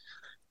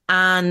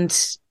 And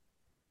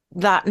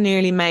that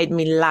nearly made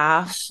me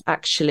laugh,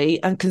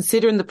 actually. And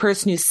considering the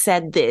person who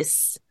said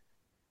this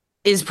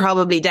is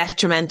probably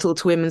detrimental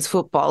to women's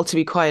football, to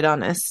be quite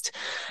honest.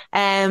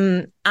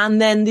 And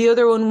then the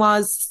other one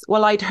was,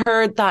 well, I'd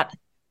heard that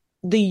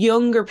the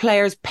younger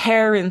players'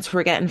 parents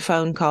were getting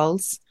phone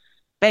calls.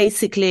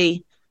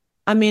 Basically,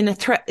 I mean,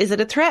 is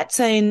it a threat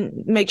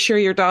saying, make sure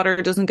your daughter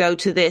doesn't go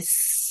to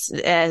this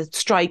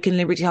strike in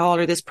Liberty Hall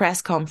or this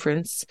press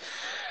conference?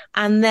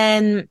 And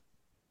then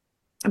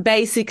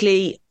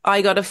basically,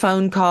 I got a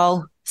phone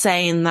call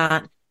saying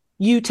that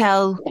you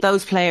tell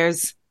those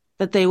players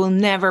that they will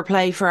never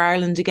play for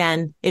Ireland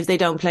again if they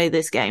don't play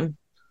this game.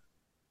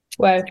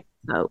 Wow.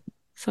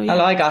 So yeah.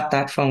 Well, I got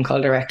that phone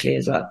call directly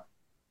as well.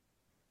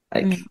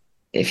 Like,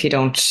 if you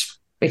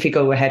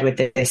go ahead with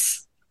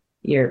this,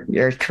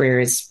 your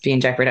career is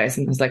being jeopardized.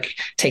 And it was like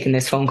taking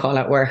this phone call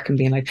at work and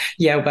being like,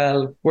 yeah,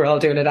 well, we're all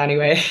doing it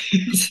anyway.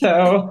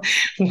 So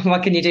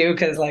what can you do?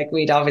 Because like,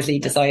 we'd obviously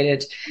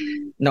decided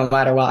no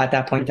matter what at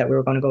that point that we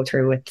were going to go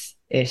through with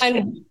it.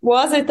 And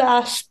was it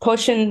that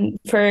pushing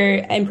for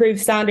improved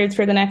standards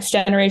for the next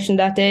generation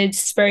that did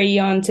spur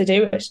you on to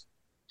do it?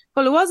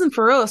 Well, it wasn't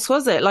for us,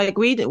 was it? Like,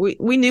 we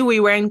knew we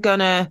weren't going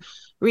to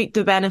reap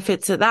the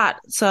benefits of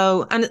that.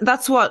 So, and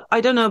that's what,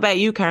 I don't know about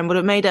you, Karen, but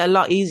it made it a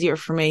lot easier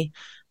for me,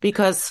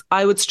 because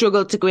I would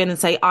struggle to go in and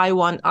say,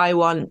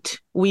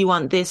 we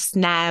want this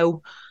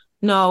now.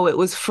 No, it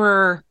was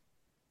for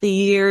the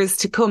years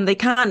to come. They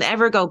can't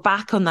ever go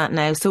back on that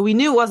now. So we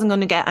knew it wasn't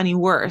going to get any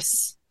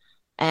worse.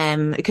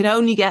 It could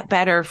only get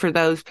better for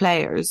those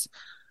players.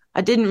 I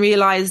didn't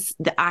realize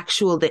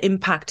the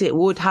impact it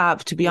would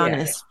have, to be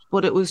honest,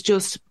 but it was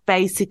just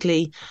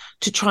basically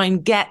to try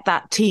and get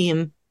that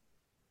team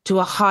to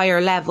a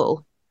higher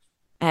level.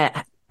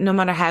 No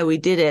matter how we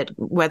did it,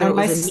 whether it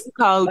was a new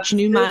coach,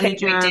 new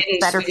manager,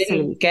 better we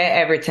didn't get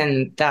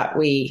everything that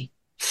we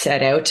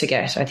set out to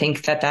get. I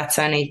think that's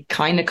only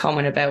kind of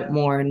coming about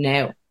more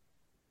now.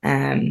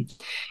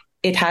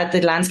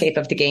 The landscape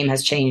of the game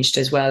has changed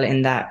as well,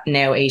 in that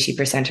now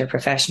 80% are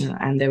professional,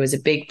 and there was a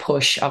big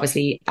push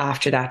obviously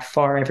after that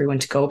for everyone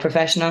to go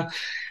professional,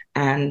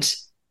 and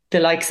the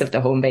likes of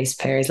the home-based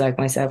players like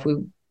myself, we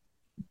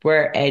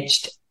were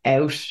edged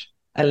out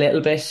a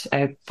little bit,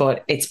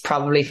 but it's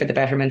probably for the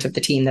betterment of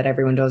the team that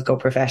everyone does go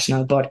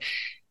professional. But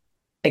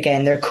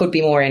again, there could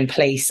be more in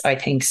place, I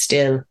think,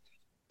 still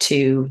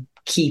to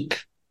keep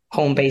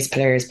home-based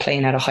players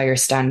playing at a higher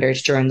standard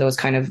during those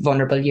kind of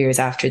vulnerable years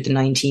after the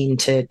 19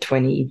 to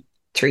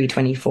 23,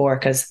 24,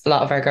 because a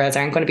lot of our girls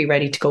aren't going to be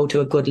ready to go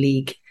to a good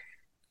league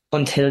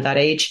until that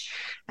age.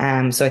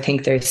 So I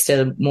think there's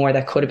still more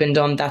that could have been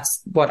done.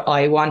 That's what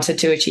I wanted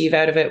to achieve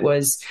out of it,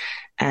 was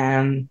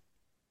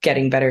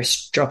getting better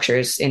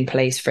structures in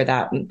place for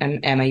that. And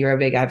Emma, you're a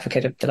big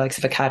advocate of the likes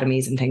of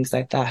academies and things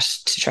like that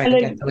to try to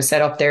get those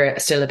set up. They're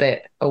still a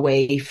bit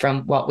away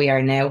from what we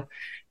are now.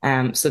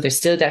 So there's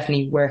still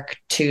definitely work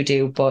to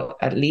do, but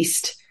at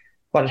least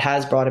what it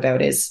has brought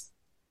about is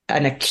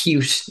an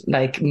acute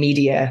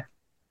media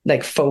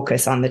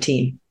focus on the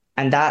team.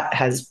 And that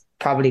has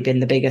probably been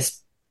the biggest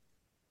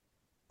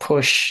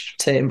push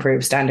to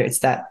improve standards,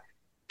 that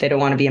they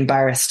don't want to be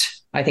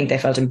embarrassed. I think they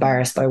felt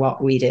embarrassed by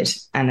what we did,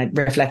 and it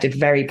reflected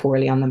very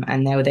poorly on them.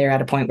 And now they're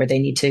at a point where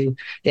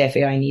the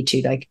FAI need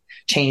to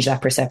change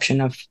that perception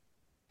of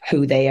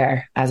who they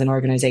are as an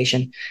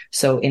organisation.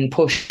 So in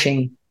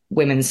pushing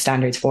women's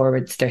standards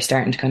forwards, they're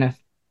starting to kind of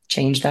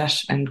change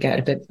that and get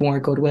a bit more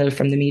goodwill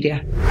from the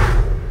media.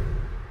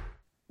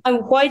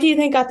 And why do you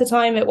think at the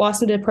time it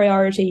wasn't a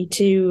priority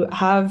to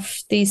have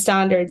these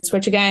standards,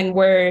 which again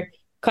were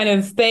kind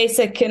of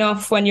basic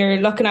enough when you're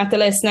looking at the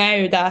list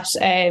now that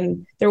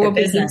there will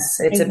be business.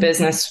 It's a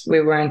business. We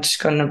weren't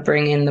going to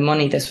bring in the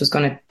money. This was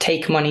going to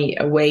take money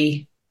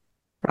away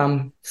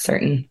from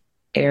certain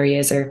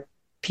areas or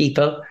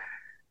people.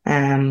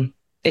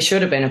 It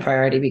should have been a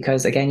priority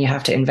because, again, you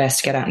have to invest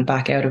to get out and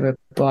back out of it.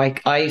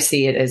 But I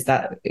see it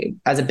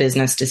as a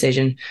business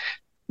decision.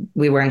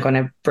 We weren't going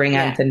to bring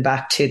anything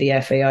back to the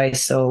FAI.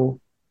 So,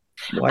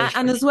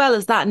 and as well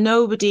as that,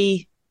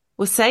 nobody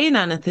was saying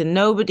anything.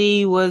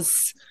 Nobody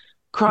was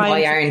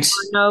crying.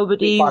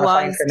 Nobody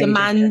was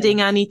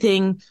demanding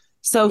anything.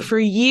 So for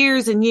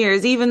years and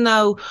years, even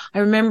though I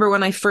remember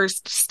when I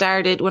first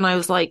started, when I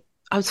was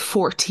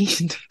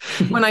 14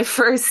 when I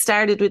first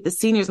started with the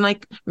seniors, and I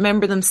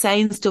remember them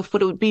saying stuff,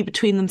 but it would be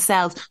between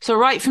themselves. So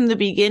right from the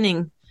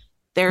beginning,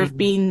 there have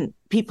been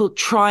people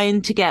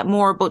trying to get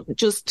more, but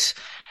just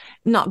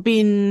not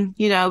being,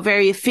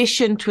 very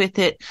efficient with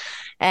it.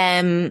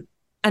 And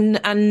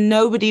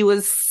nobody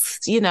was,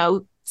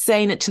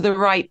 saying it to the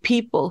right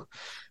people.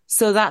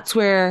 So that's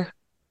where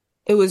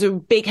it was a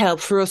big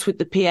help for us with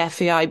the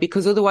PFAI,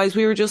 because otherwise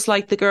we were just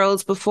like the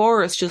girls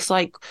before us, just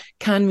like,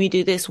 can we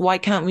do this? Why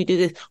can't we do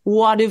this?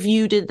 What if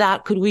you did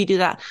that? Could we do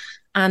that?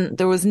 And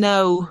there was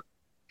no,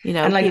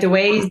 And the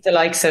way the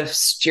likes of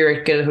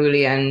Stuart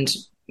Gilhooly and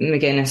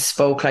McGuinness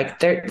spoke,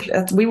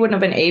 we wouldn't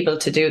have been able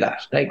to do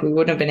that. We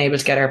wouldn't have been able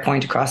to get our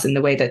point across in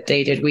the way that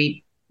they did.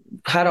 We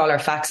had all our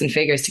facts and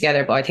figures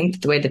together, but I think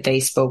that the way that they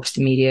spoke to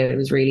the media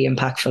was really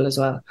impactful as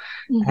well.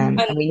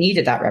 And we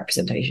needed that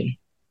representation.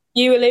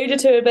 You alluded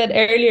to it a bit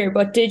earlier,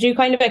 but did you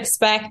kind of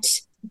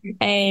expect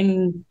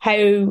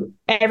how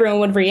everyone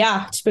would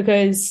react?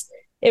 Because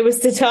it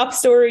was the top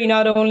story,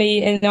 not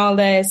only in all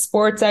the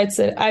sports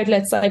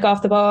outlets like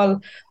Off the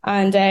Ball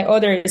and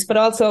others, but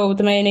also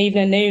the main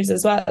evening news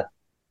as well.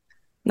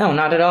 No,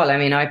 not at all. I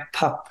mean, I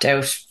popped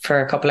out for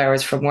a couple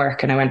hours from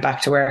work and I went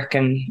back to work,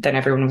 and then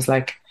everyone was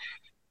like,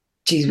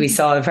 geez, we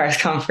saw the press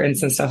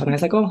conference and stuff. And I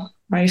was like, oh,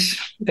 right.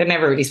 They'd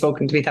never really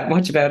spoken to me that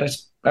much about it,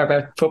 or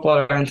about football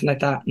or anything like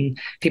that. And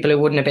people who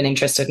wouldn't have been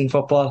interested in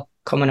football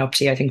coming up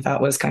to you, I think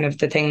that was kind of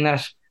the thing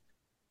that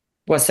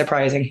was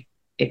surprising.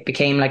 It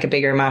became like a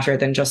bigger matter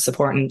than just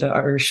supporting the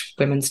Irish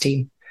women's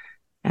team.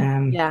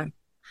 Yeah.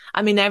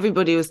 I mean,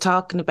 everybody was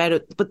talking about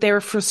it, but they were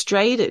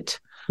frustrated.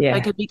 Yeah.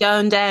 I'd be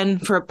going down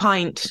for a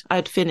pint.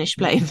 I'd finished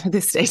playing at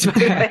this stage, by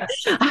the way.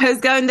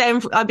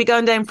 I'd be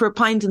going down for a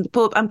pint in the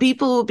pub, and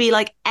people would be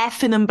like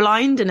effing and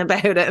blinding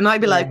about it. And I'd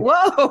be like,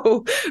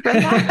 whoa,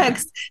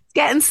 relax. It's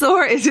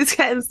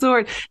getting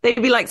sorted.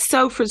 They'd be like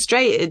so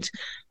frustrated.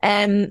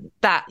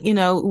 That,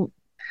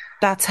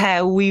 that's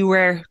how we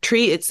were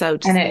treated. So,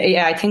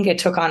 I think it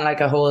took on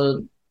a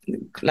whole,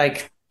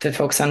 the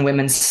focus on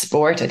women's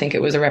sport. I think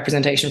it was a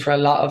representation for a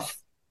lot of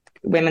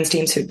women's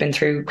teams who'd been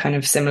through kind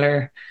of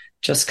similar,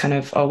 just kind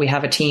of, we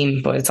have a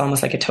team, but it's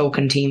almost like a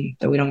token team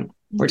that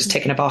we're just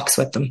ticking a box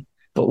with them.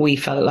 But we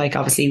felt like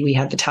obviously we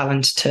had the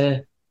talent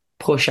to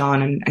push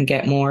on and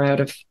get more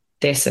out of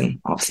this. And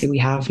obviously we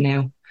have now.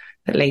 A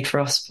bit late for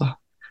us, but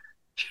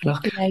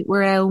look.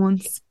 We're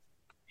L1s.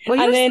 Well,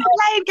 you're still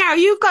late, Carol.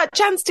 You've got a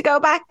chance to go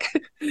back.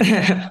 We're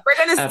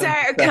going to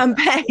start a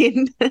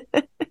campaign.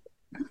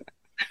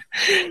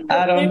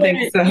 I don't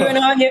think so.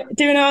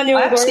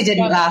 I actually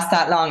didn't last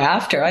that long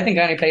after. I think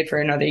I only played for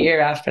another year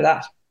after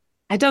that.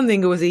 I don't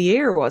think it was a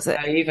year, was it?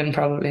 Even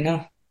probably,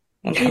 no.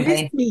 You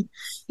missed me.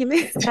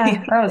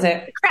 That was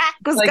it. The crack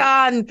was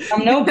gone.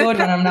 I'm no good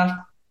when I'm not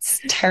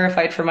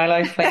terrified for my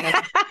life.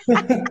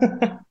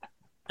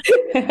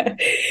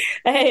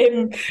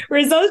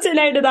 Resulting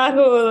out of that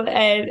whole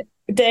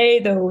day,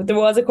 though, there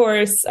was, of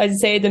course, as you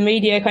say, the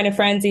media kind of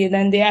frenzy, and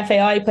then the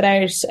FAI put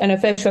out an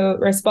official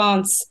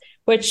response,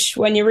 which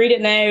when you read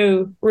it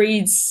now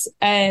reads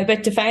a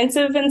bit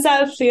defensive in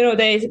itself.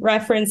 They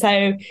reference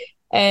how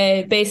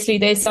Basically,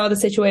 they saw the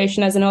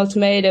situation as an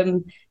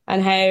ultimatum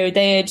and how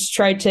they had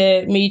tried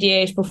to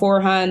mediate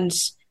beforehand.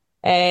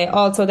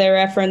 Also, they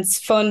reference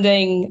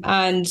funding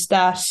and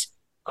that,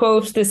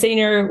 quote, the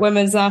senior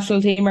women's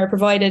national team are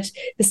provided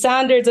the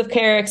standards of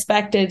care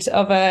expected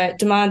of a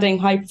demanding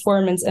high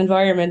performance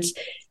environment.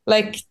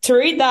 Like, to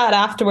read that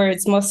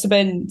afterwards must have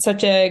been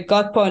such a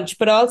gut punch,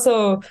 but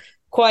also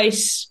quite,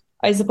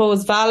 I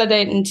suppose,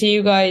 validating to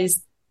you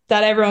guys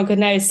that everyone could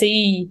now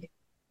see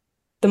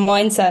the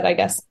mindset, I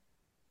guess.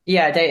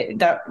 Yeah,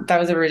 that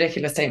was a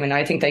ridiculous statement.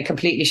 I think they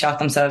completely shot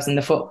themselves in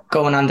the foot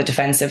going on the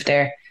defensive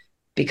there,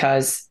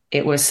 because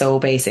it was so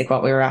basic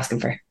what we were asking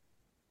for. It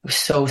was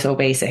so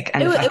basic.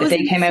 And the fact that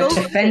they came out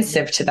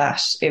defensive to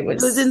that, it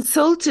was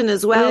insulting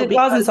as well. It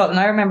was insulting.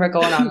 I remember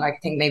going on, like, I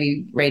think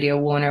maybe Radio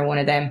 1 or one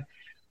of them,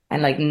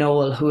 and like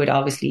Noel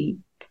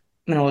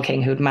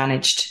King, who'd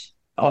managed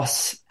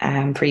us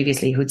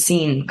previously, who'd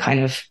seen kind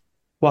of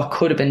what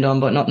could have been done,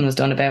 but nothing was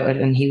done about it.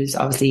 And he was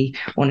obviously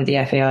one of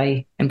the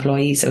FAI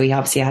employees, so he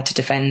obviously had to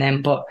defend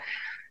them. But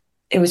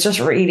it was just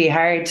really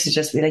hard to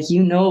just be like,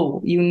 you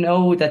know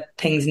that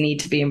things need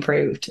to be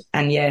improved,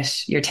 and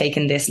yet you're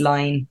taking this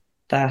line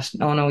that,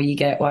 oh no, you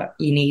get what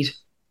you need.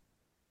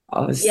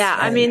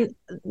 I mean,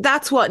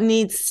 that's what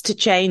needs to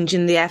change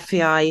in the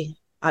FAI.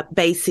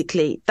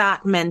 Basically,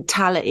 that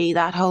mentality,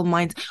 that whole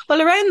mind,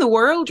 well, around the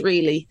world,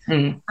 really.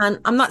 And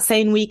I'm not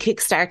saying we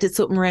kickstarted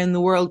something around the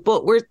world,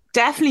 but we're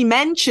definitely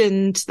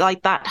mentioned,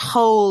 like, that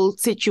whole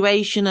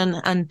situation.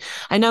 And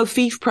I know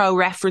FIFPro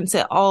reference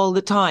it all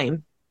the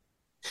time.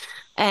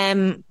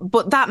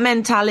 But that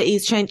mentality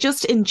has changed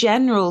just in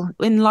general,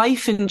 in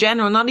life in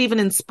general, not even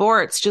in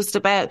sports, just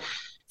about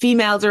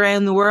females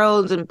around the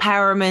world,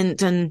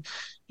 empowerment, and,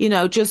 you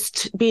know,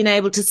 just being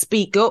able to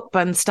speak up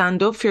and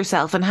stand up for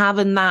yourself and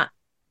having that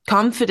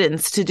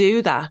confidence to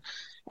do that.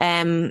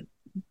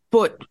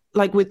 But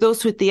like with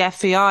us, with the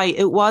FAI,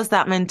 it was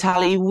that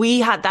mentality.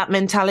 We had that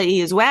mentality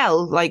as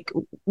well. Like,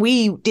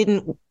 we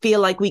didn't feel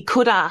like we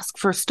could ask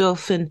for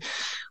stuff, and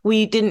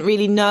we didn't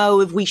really know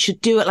if we should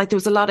do it. Like, there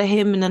was a lot of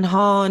him and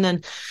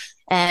hawing,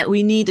 and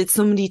we needed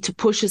somebody to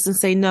push us and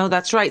say, no,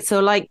 that's right. So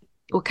like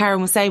what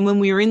Karen was saying, when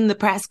we were in the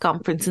press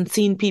conference and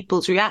seeing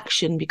people's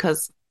reaction,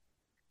 because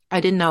I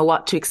didn't know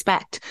what to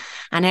expect.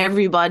 And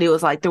everybody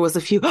was like, there was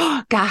a few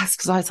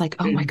gasps. I was like,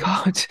 oh my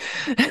God.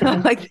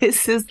 Like,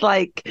 this is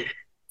like,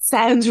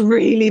 sounds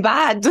really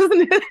bad,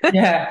 doesn't it?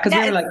 Yeah. Because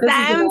we were like, this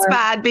sounds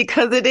bad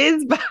because it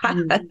is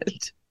bad.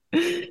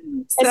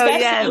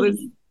 It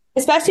was.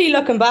 Especially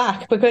looking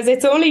back, because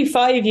it's only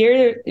 5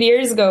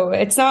 years ago.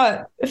 It's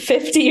not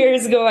 50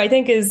 years ago, I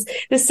think, is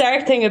the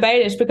sad thing about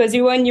it. Because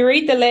when you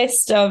read the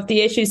list of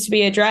the issues to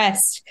be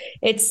addressed,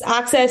 it's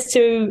access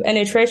to a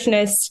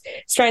nutritionist,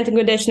 strength and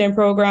conditioning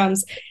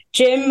programs,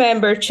 gym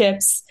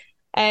memberships,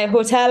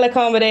 hotel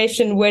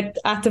accommodation with,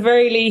 at the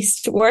very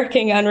least,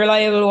 working and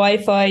reliable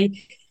Wi-Fi,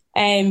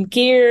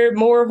 gear,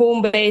 more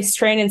home-based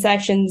training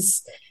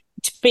sessions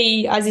to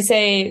be, as you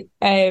say,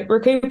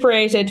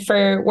 recuperated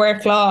for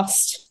work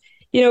lost.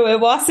 You know, it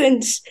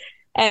wasn't,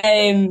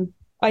 I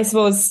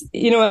suppose,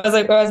 you know,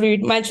 as we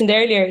mentioned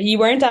earlier, you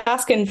weren't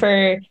asking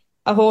for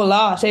a whole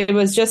lot. It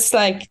was just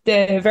like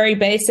the very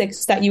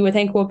basics that you would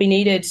think would be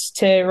needed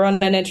to run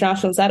an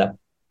international setup.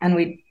 And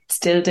we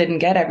still didn't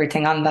get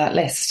everything on that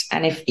list.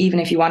 And even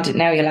if you want it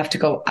now, you'll have to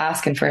go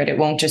asking for it.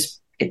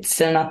 It's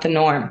still not the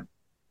norm.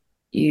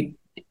 It's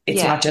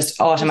not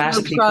just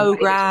automatically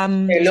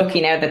program. They're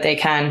lucky now that they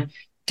can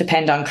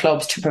depend on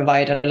clubs to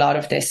provide a lot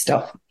of this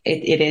stuff.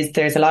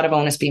 There's a lot of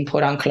onus being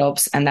put on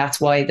clubs, and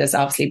that's why there's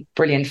obviously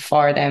brilliant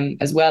for them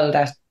as well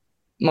that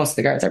most of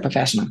the girls are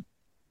professional.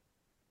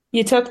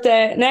 You took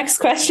the next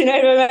question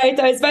out of my mouth.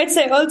 I was about to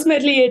say,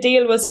 ultimately a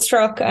deal was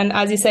struck, and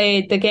as you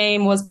say, the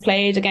game was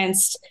played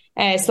against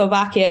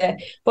Slovakia.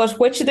 But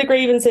which of the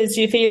grievances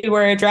do you feel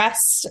were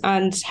addressed,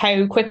 and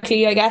how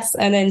quickly, I guess?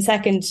 And then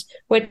second,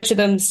 which of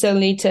them still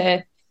need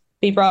to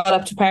be brought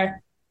up to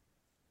par?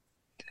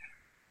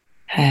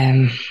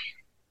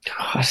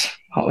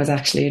 What was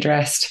actually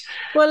addressed?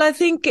 Well, I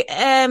think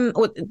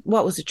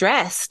what was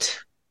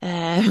addressed. You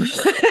know,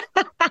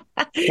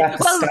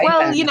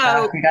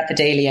 we got the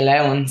daily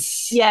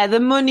allowance. Yeah,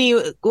 the money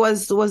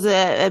was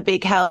a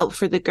big help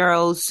for the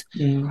girls.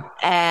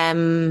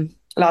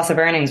 Loss of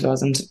earnings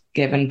wasn't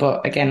given,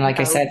 but again, like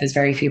I said, there's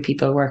very few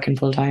people working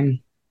full time,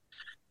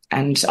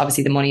 and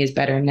obviously the money is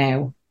better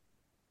now.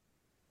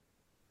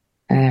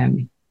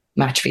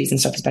 Match fees and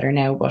stuff is better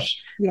now, but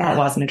that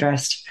wasn't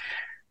addressed.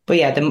 But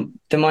yeah,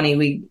 the money,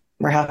 we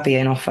were happy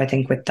enough, I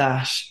think, with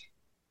that.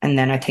 And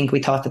then I think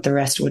we thought that the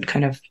rest would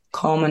kind of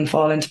come and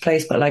fall into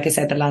place. But like I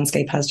said, the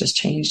landscape has just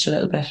changed a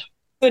little bit.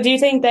 But do you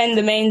think then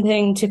the main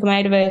thing to come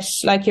out of it,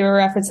 like you were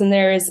referencing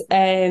there, is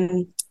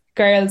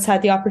girls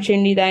had the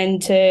opportunity then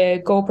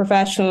to go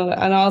professional,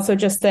 and also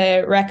just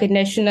the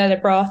recognition that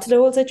it brought to the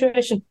whole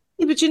situation?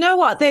 Yeah, but you know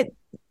what?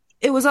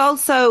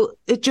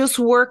 It just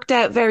worked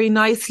out very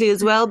nicely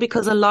as well,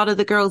 because a lot of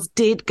the girls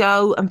did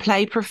go and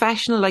play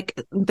professional.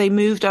 Like, they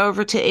moved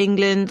over to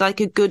England, like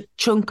a good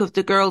chunk of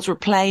the girls were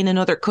playing in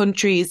other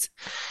countries.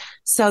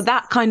 So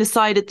that kind of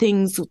side of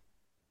things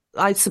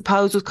I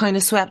suppose was kind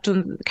of swept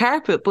under the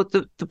carpet. But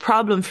the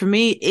problem for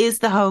me is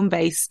the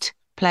home-based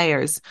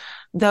players.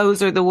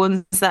 Those are the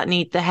ones that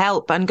need the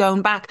help. And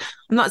going back,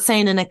 I'm not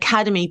saying an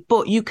academy,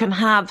 but you can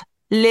have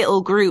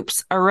little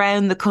groups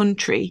around the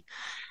country.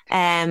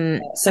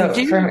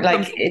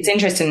 It's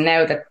interesting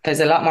now that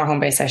there's a lot more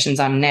home-based sessions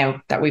on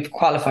now that we've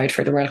qualified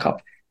for the World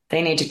Cup.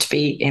 They needed to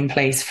be in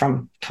place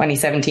from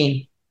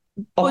 2017.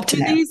 But to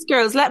these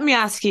girls, let me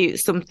ask you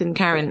something,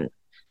 Karen.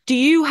 Do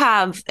you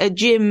have a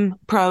gym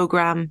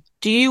program?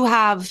 Do you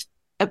have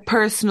a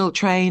personal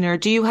trainer?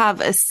 Do you have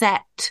a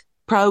set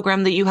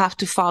program that you have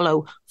to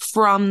follow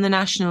from the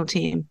national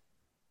team?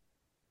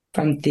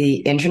 From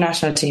the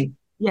international team?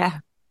 Yeah.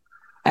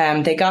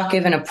 They got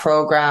given a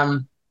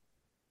program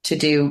to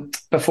do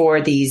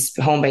before these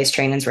home-based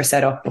trainings were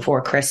set up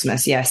before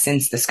Christmas,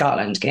 since the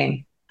Scotland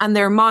game. And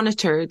they're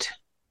monitored?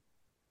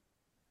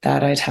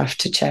 That I'd have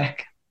to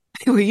check.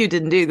 Well, you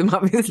didn't do them,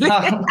 obviously.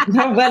 No.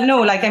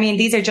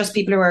 These are just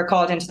people who are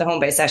called into the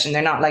home-based session.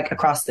 They're not like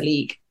across the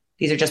league.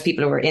 These are just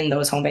people who are in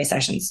those home-based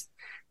sessions,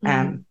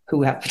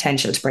 who have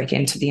potential to break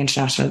into the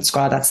international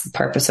squad. That's the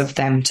purpose of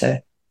them,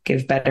 to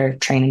give better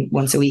training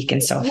once a week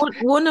and stuff.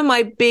 One of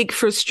my big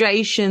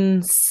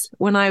frustrations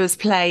when I was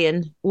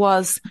playing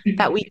was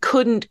that we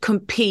couldn't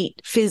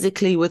compete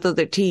physically with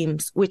other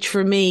teams, which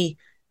for me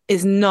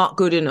is not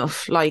good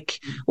enough. Like,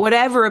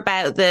 whatever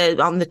about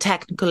on the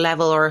technical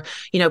level, or,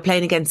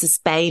 playing against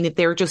Spain if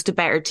they were just a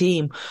better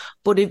team.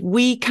 But if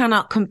we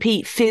cannot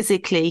compete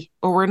physically,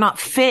 or we're not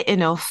fit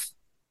enough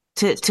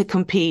to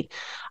compete,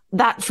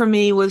 that for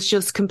me was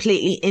just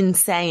completely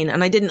insane.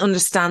 And I didn't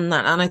understand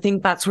that. And I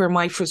think that's where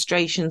my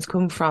frustrations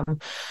come from.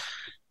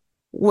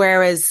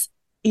 Whereas,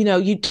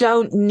 you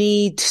don't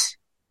need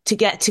to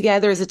get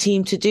together as a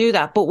team to do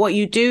that. But what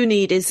you do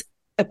need is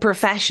a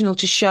professional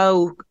to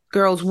show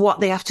girls what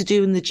they have to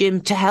do in the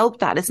gym to help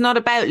that. It's not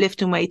about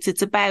lifting weights.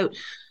 It's about,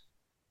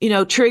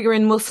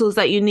 triggering muscles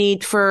that you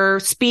need for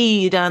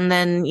speed, and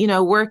then,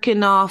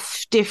 working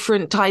off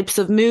different types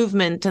of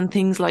movement and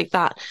things like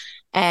that.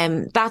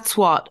 That's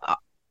what,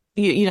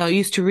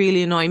 used to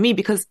really annoy me,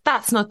 because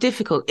that's not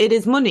difficult. It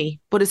is money,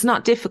 but it's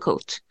not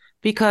difficult,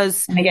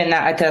 because... And again,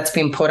 that's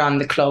been put on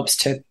the clubs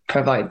to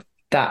provide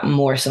that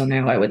more so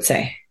now, I would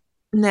say.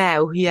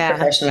 Now, yeah.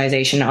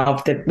 Professionalisation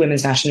of the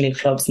Women's National League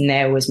clubs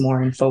now is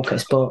more in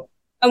focus, but...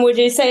 And would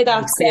you say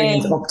that's...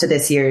 up to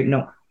this year,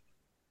 no.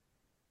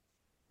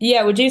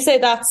 Yeah, would you say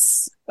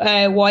that's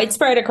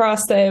widespread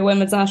across the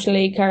Women's National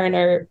League, Karen?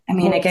 Or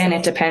again,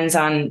 it depends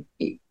on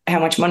how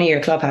much money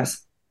your club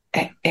has.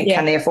 Can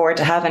they afford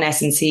to have an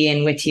S&C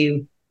in with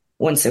you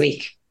once a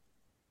week?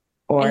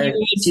 Or do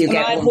you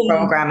get one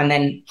program and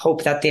then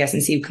hope that the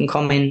S&C can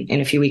come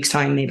in a few weeks'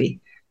 time, maybe?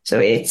 So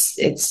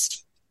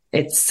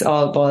it's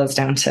all boils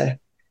down to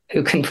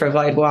who can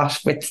provide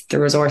what with the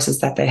resources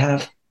that they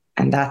have.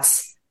 And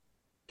that's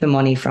the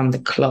money from the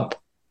club.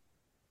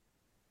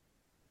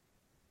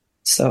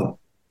 So,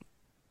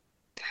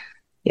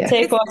 yeah.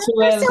 Take what you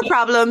will. There's still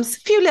problems, a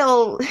few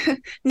little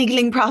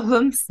niggling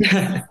problems.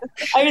 I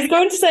was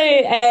going to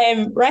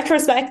say,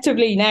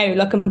 retrospectively now,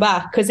 looking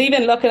back, because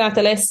even looking at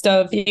the list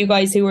of you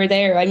guys who were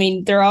there, I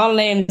mean, they're all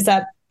names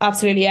that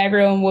absolutely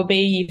everyone will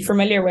be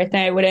familiar with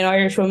now within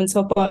Irish women's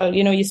football.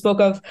 You spoke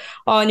of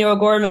Anya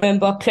O'Gorman,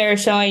 but Claire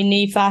Shine,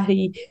 Niamh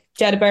Fatty,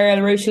 Jetta Barrell,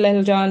 Ruesha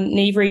Littlejohn,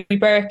 Niamh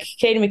Burke,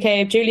 Katie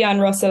McCabe,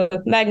 Julianne Russell,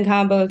 Megan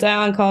Campbell,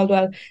 Diane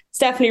Caldwell,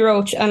 Stephanie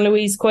Roach and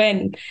Louise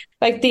Quinn.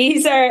 Like,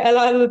 these are a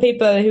lot of the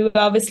people who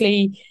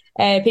obviously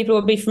people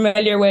will be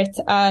familiar with,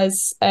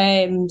 as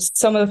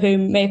some of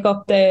whom make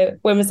up the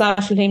women's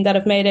national team that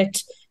have made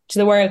it to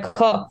the World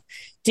Cup.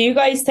 Do you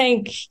guys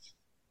think,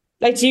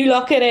 do you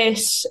look at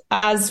it,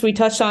 as we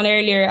touched on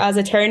earlier, as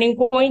a turning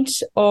point?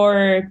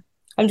 Or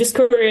I'm just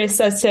curious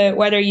as to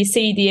whether you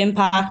see the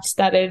impact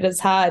that it has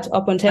had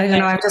up until now. I don't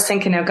know, I'm just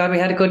thinking, oh God, we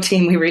had a good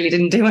team. We really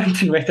didn't do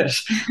anything with it.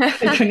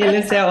 Like, when you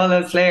list out all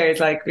those players,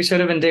 we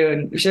should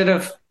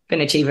have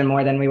been achieving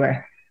more than we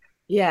were.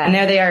 Yeah. And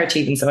now they are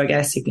achieving, so I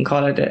guess you can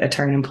call it a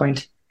turning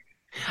point.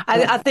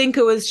 I think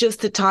it was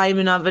just the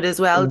timing of it as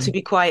well, to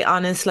be quite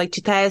honest.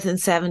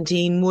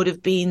 2017 would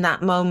have been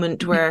that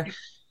moment where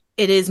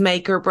it is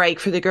make or break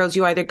for the girls.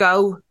 You either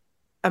go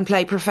and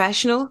play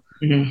professional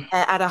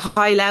at a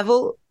high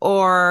level,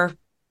 or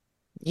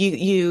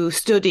you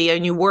study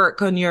and you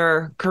work on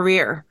your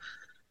career.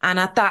 And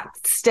at that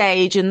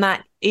stage, in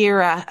that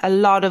era, a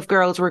lot of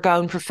girls were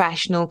going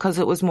professional because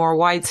it was more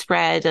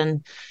widespread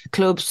and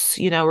clubs,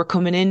 were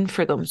coming in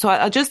for them. So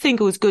I just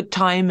think it was good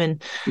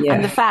timing. Yeah.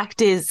 And the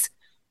fact is,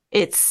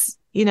 it's,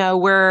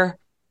 we're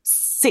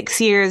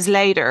 6 years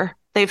later.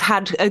 They've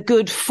had a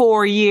good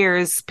 4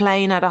 years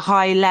playing at a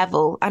high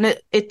level, and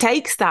it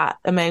takes that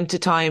amount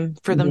of time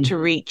for them to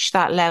reach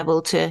that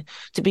level, to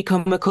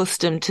become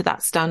accustomed to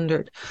that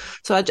standard.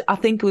 So I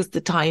think it was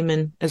the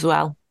timing as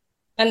well.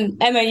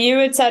 And Emma, you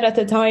had said at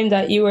the time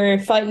that you were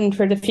fighting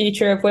for the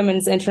future of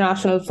women's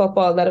international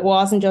football, that it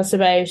wasn't just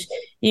about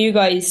you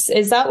guys.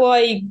 Is that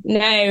why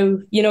now,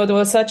 there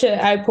was such an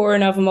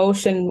outpouring of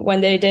emotion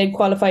when they did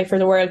qualify for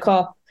the World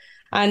Cup?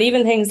 And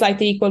even things like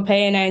the equal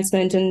pay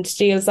announcement and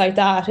deals like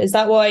that. Is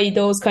that why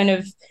those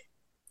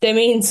they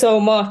mean so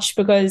much?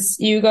 Because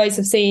you guys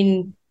have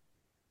seen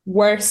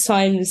worse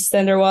times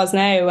than there was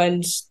now,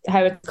 and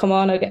how it's come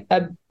on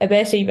a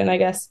bit even, I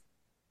guess.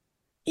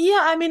 Yeah,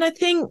 I mean, I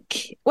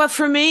think, well,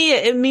 for me,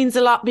 it means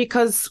a lot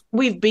because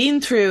we've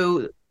been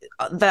through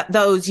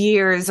those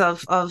years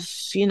of,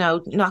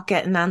 not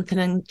getting anything,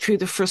 and through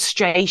the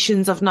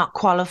frustrations of not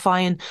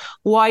qualifying.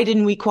 Why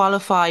didn't we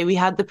qualify? We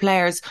had the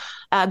players,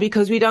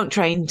 because we don't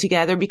train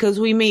together, because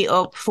we meet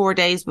up 4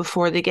 days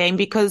before the game,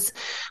 because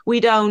we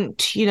don't,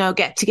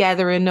 get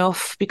together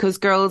enough, because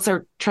girls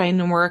are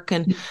training and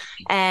working.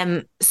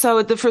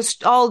 So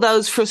all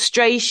those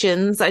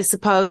frustrations, I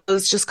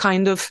suppose, just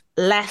kind of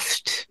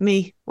left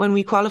me when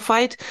we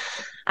qualified.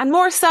 And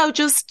more so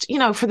just,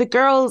 for the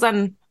girls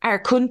and our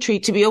country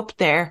to be up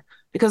there,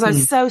 because I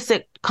was so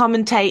sick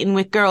commentating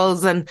with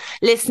girls and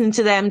listening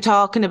to them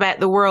talking about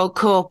the World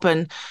Cup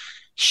and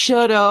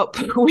shut up,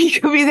 we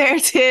could be there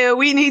too,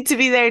 we need to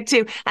be there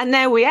too. And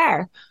now we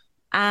are.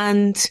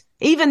 And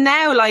even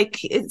now,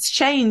 like, it's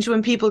changed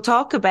when people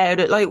talk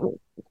about it, like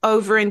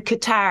over in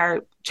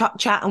Qatar,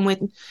 chatting with,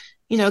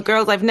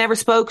 girls I've never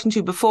spoken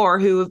to before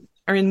who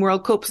are in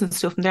World Cups and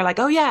stuff. And they're like,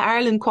 oh yeah,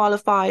 Ireland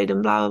qualified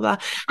and blah, blah,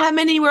 blah. How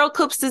many World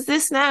Cups does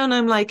this now? And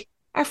I'm like,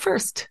 our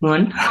first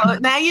one. Oh,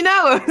 now you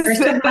know.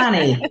 First of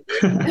many.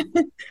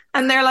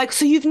 And they're like,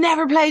 so you've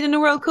never played in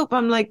a World Cup?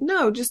 I'm like,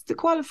 no, just the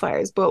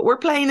qualifiers, but we're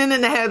playing in it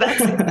now. That's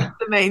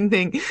the main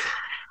thing.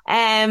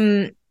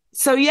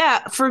 So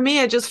yeah, for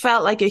me, I just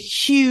felt like a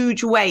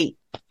huge weight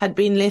had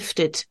been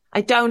lifted. I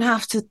don't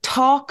have to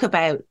talk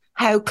about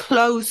how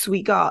close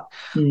we got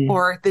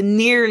or the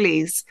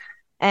nearlies,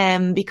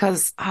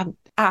 because I'm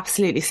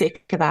absolutely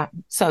sick of that.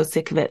 So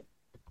sick of it.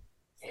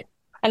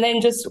 And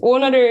then just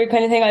one other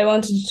kind of thing I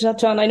wanted to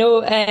touch on. I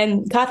know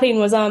Kathleen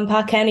was on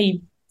Pat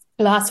Kenny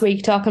last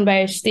week talking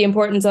about the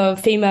importance of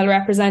female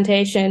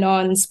representation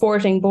on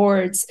sporting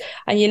boards.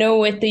 And,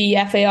 with the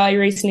FAI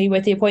recently,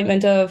 with the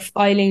appointment of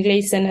Eileen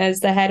Gleeson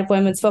as the head of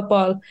women's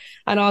football,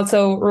 and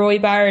also Roy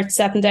Barrett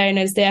stepping down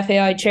as the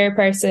FAI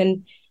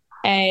chairperson,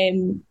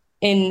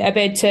 in a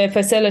bid to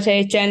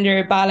facilitate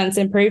gender balance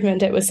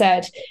improvement, it was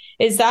said.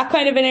 Is that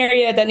kind of an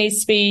area that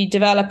needs to be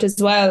developed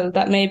as well,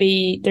 that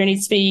maybe there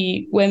needs to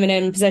be women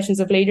in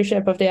positions of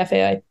leadership of the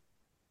FAI?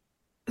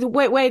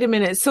 Wait a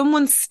minute.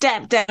 Someone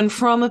stepped down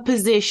from a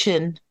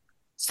position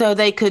so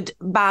they could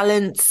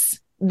balance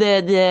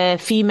the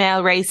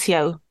female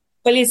ratio.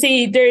 Well, you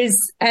see,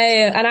 there's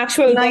an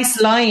actual nice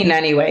line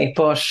anyway,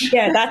 but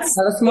yeah, that's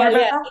tell us more about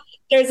that.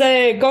 There's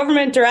a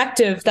government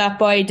directive that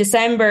by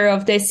December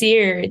of this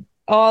year,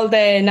 all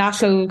the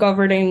national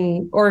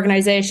governing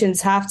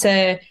organisations have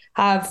to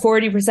have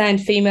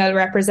 40% female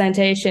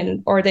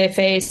representation or they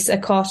face a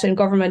cut in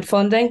government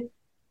funding.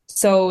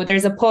 So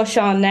there's a push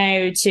on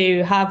now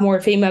to have more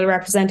female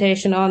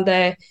representation on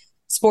the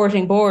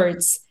sporting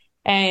boards.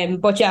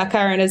 But yeah,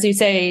 Karen, as you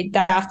say,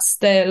 that's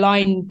the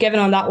line given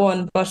on that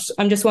one. But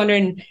I'm just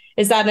wondering,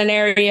 is that an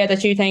area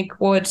that you think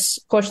would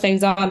push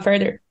things on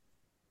further?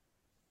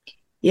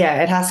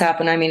 Yeah, it has to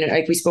happen. I mean,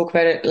 like we spoke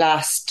about it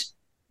last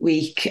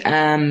week.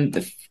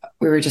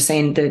 We were just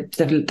saying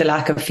the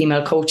lack of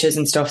female coaches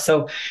and stuff.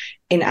 So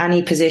in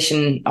any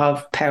position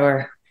of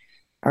power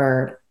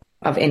or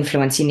of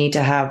influence, you need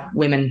to have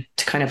women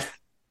to kind of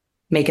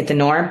make it the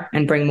norm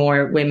and bring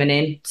more women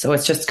in. So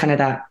it's just kind of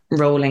that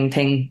rolling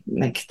thing,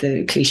 like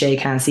the cliche,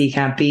 can't see,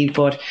 can't be.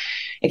 But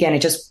again,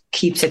 it just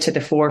keeps it to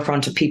the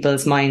forefront of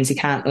people's minds. You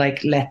can't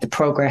like let the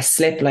progress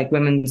slip. Like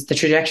the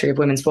trajectory of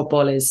women's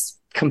football is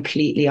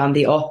completely on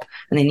the up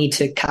and they need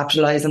to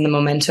capitalize on the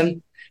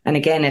momentum. And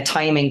again, a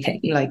timing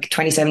thing, like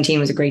 2017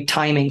 was a great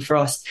timing for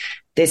us.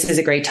 This is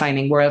a great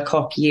timing. World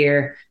Cup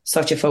year,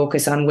 such a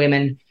focus on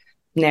women.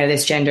 Now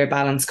this gender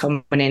balance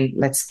coming in,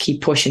 let's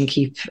keep pushing,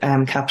 keep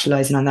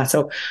capitalizing on that.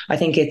 So I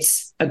think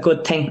it's a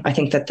good thing. I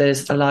think that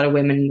there's a lot of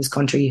women in this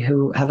country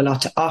who have a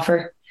lot to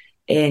offer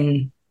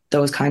in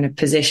those kind of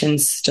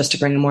positions, just to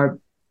bring a more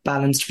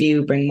balanced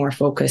view, bring more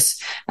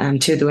focus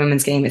to the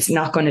women's game. It's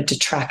not going to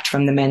detract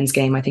from the men's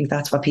game. I think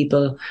that's what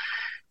people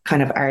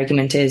kind of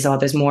argument is, oh,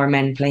 there's more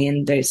men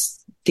playing.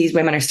 These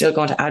women are still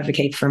going to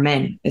advocate for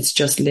men. It's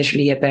just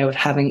literally about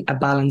having a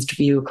balanced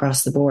view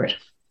across the board.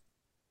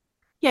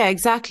 Yeah,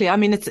 exactly. I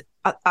mean,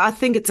 I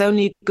think it's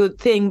only a good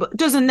thing, but it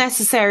doesn't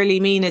necessarily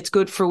mean it's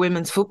good for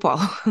women's football.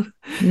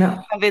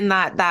 No. Having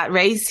that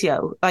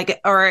ratio,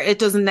 or it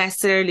doesn't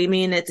necessarily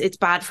mean it's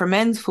bad for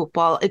men's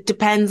football. It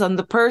depends on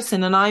the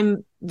person. And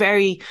I'm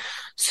very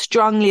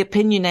strongly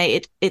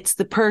opinionated. It's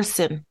the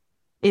person.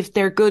 If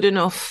they're good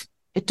enough,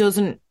 it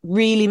doesn't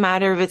really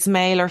matter if it's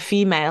male or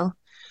female.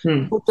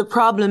 But the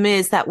problem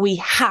is that we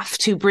have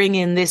to bring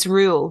in this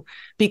rule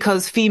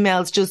because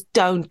females just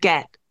don't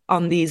get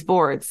on these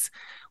boards,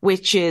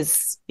 which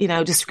is,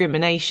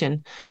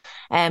 discrimination,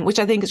 which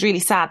I think is really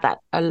sad that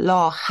a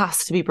law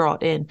has to be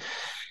brought in.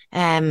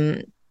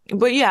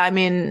 But yeah, I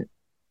mean,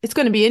 it's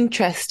going to be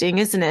interesting,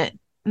 isn't it?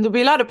 And there'll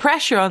be a lot of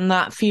pressure on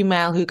that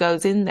female who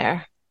goes in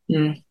there.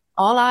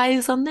 All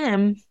eyes on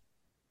them.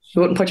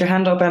 You wouldn't put your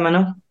hand up, Emma,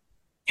 no?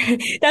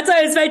 That's what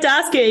I was about to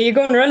ask you. You're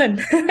going running.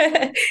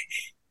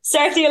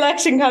 Start the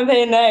election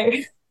campaign now.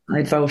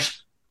 I'd vote.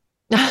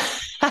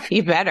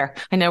 You better.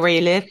 I know where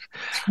you live.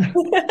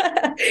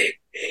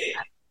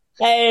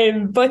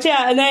 But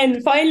yeah, and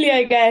then finally,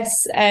 I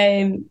guess,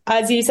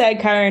 as you said,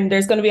 Karen,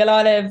 there's going to be a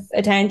lot of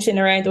attention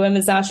around the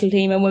women's national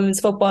team and women's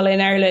football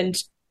in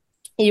Ireland.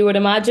 You would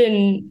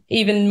imagine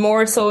even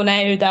more so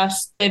now that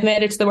they've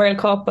made it to the World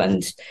Cup,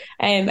 and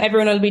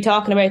everyone will be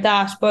talking about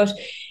that. But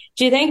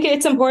do you think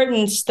it's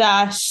important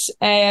that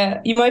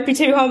you might be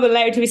too humble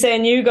now to be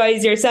saying you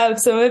guys yourself?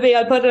 So maybe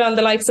I'll put it on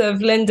the likes of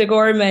Linda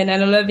Gorman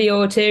and Olivia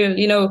O'Toole.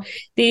 You know,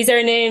 these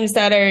are names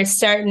that are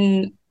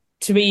starting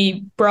to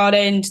be brought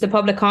into the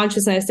public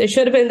consciousness. It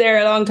should have been there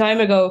a long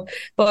time ago.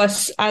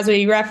 But as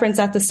we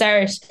referenced at the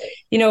start,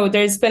 you know,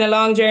 there's been a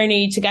long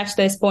journey to get to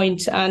this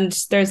point, and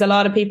there's a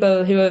lot of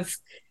people who have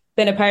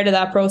been a part of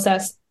that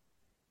process.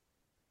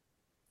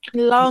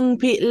 Long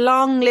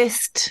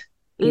list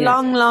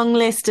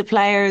of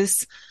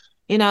players.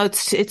 You know,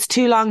 it's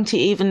too long to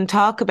even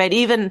talk about.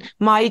 Even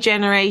my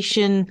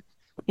generation,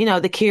 you know,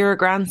 the Ciara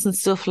Grants and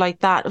stuff like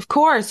that. Of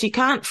course, you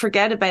can't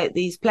forget about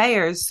these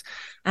players,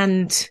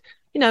 and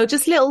you know,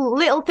 just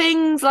little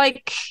things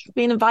like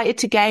being invited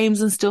to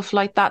games and stuff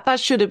like that. That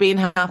should have been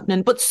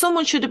happening, but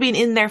someone should have been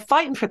in there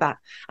fighting for that.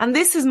 And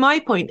this is my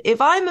point. If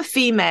I'm a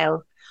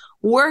female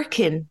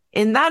working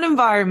in that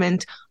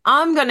environment,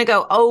 I'm going to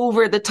go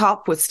over the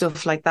top with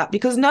stuff like that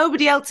because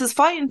nobody else is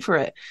fighting for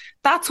it.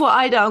 That's what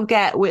I don't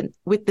get with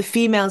the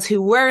females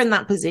who were in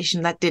that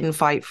position that didn't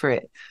fight for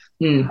it.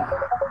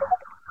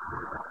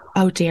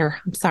 Oh dear,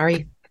 I'm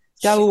sorry.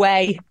 Go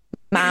away,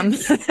 ma'am.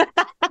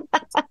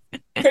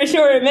 For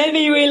sure.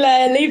 Maybe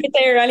we'll leave it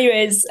there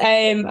anyways.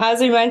 As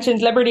we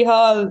mentioned, Liberty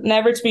Hall,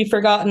 never to be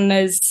forgotten,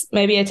 as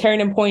maybe a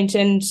turning point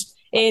in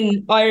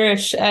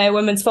Irish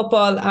women's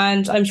football,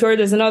 and I'm sure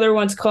there's another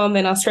one to come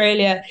in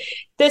Australia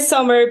this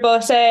summer.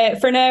 But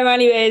for now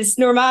anyways,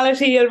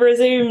 normality will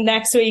resume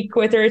next week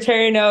with the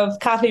return of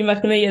Kathleen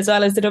McNamee as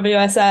well as the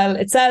WSL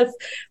itself.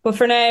 But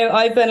for now,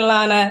 I've been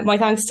Alana. My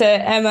thanks to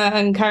Emma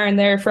and Karen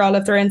there for all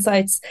of their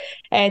insights.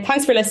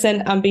 Thanks for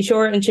listening, and be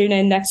sure and tune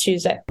in next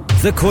Tuesday.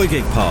 The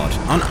Koigig Pod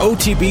on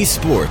OTB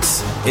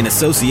Sports, in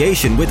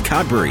association with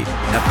Cadbury.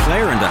 A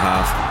player and a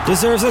half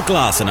deserves a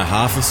glass and a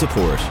half of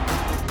support.